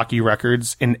leads the hockey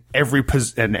records in every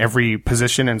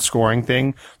position and scoring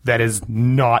thing that is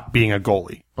not being a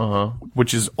goalie,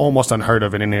 which is almost unheard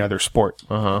of in any other sport.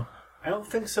 I don't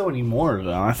think so anymore,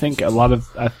 though. I think a lot of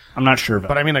I'm not sure about.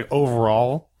 But I mean,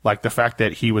 overall, the fact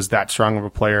that he was that strong of a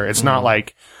player, it's not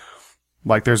like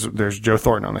there's Joe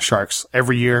Thornton on the Sharks.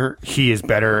 Every year he is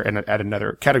better at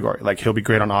another category. Like he'll be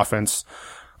great on offense.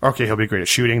 Okay, he'll be great at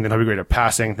shooting, then he'll be great at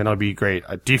passing, then he'll be great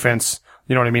at defense.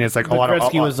 You know what I mean? It's like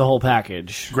Gretzky was the whole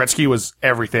package. Gretzky was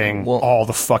everything all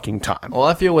the fucking time. Well,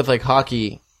 I feel with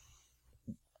hockey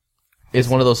is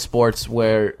one of those sports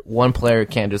where one player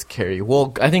can't just carry you.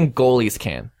 Well, I think goalies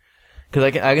can. Cause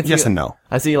I can see yes and no.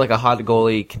 I see a hot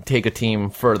goalie can take a team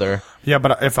further. Yeah,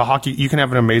 but you can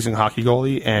have an amazing hockey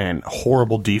goalie and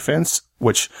horrible defense,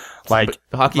 which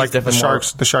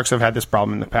the Sharks have had this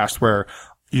problem in the past where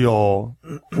we'll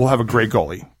have a great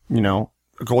goalie,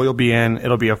 a goalie will be in,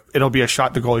 it'll be a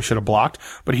shot the goalie should have blocked,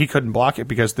 but he couldn't block it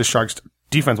because the Sharks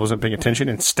defense wasn't paying attention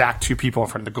and stacked two people in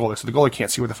front of the goalie, so the goalie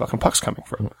can't see where the fucking puck's coming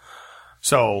from.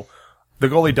 So the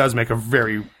goalie does make a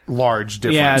very large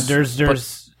difference. Yeah,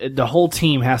 there's the whole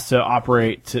team has to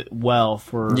operate well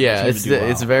for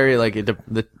it's very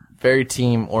the very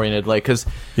team oriented, because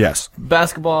yes,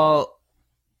 basketball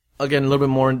again a little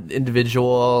bit more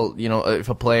individual. If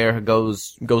a player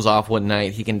goes off one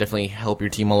night, he can definitely help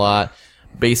your team a lot.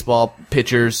 Baseball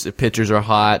pitchers, if pitchers are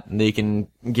hot, they can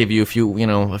give you a few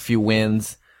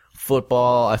wins.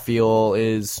 Football, I feel,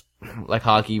 is like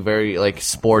hockey, very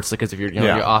sports, because if your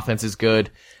offense is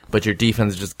good, but your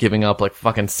defense is just giving up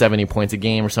fucking 70 points a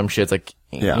game or some shit, it's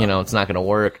it's not gonna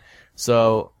work.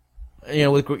 So,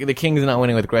 with the Kings not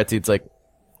winning with Gretzky, it's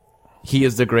he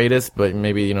is the greatest, but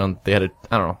maybe, they had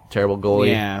a, terrible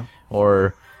goalie.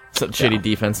 Or such shitty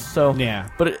defense. So,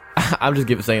 but I'm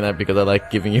just saying that because I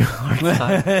like giving you a hard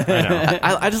time. I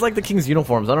know. I just like the Kings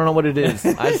uniforms. I don't know what it is.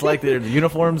 I just like their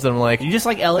uniforms, and I'm you just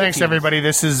like LA. Thanks, everybody.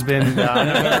 This has been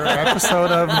another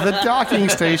episode of The Docking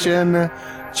Station.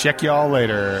 Check y'all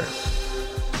later.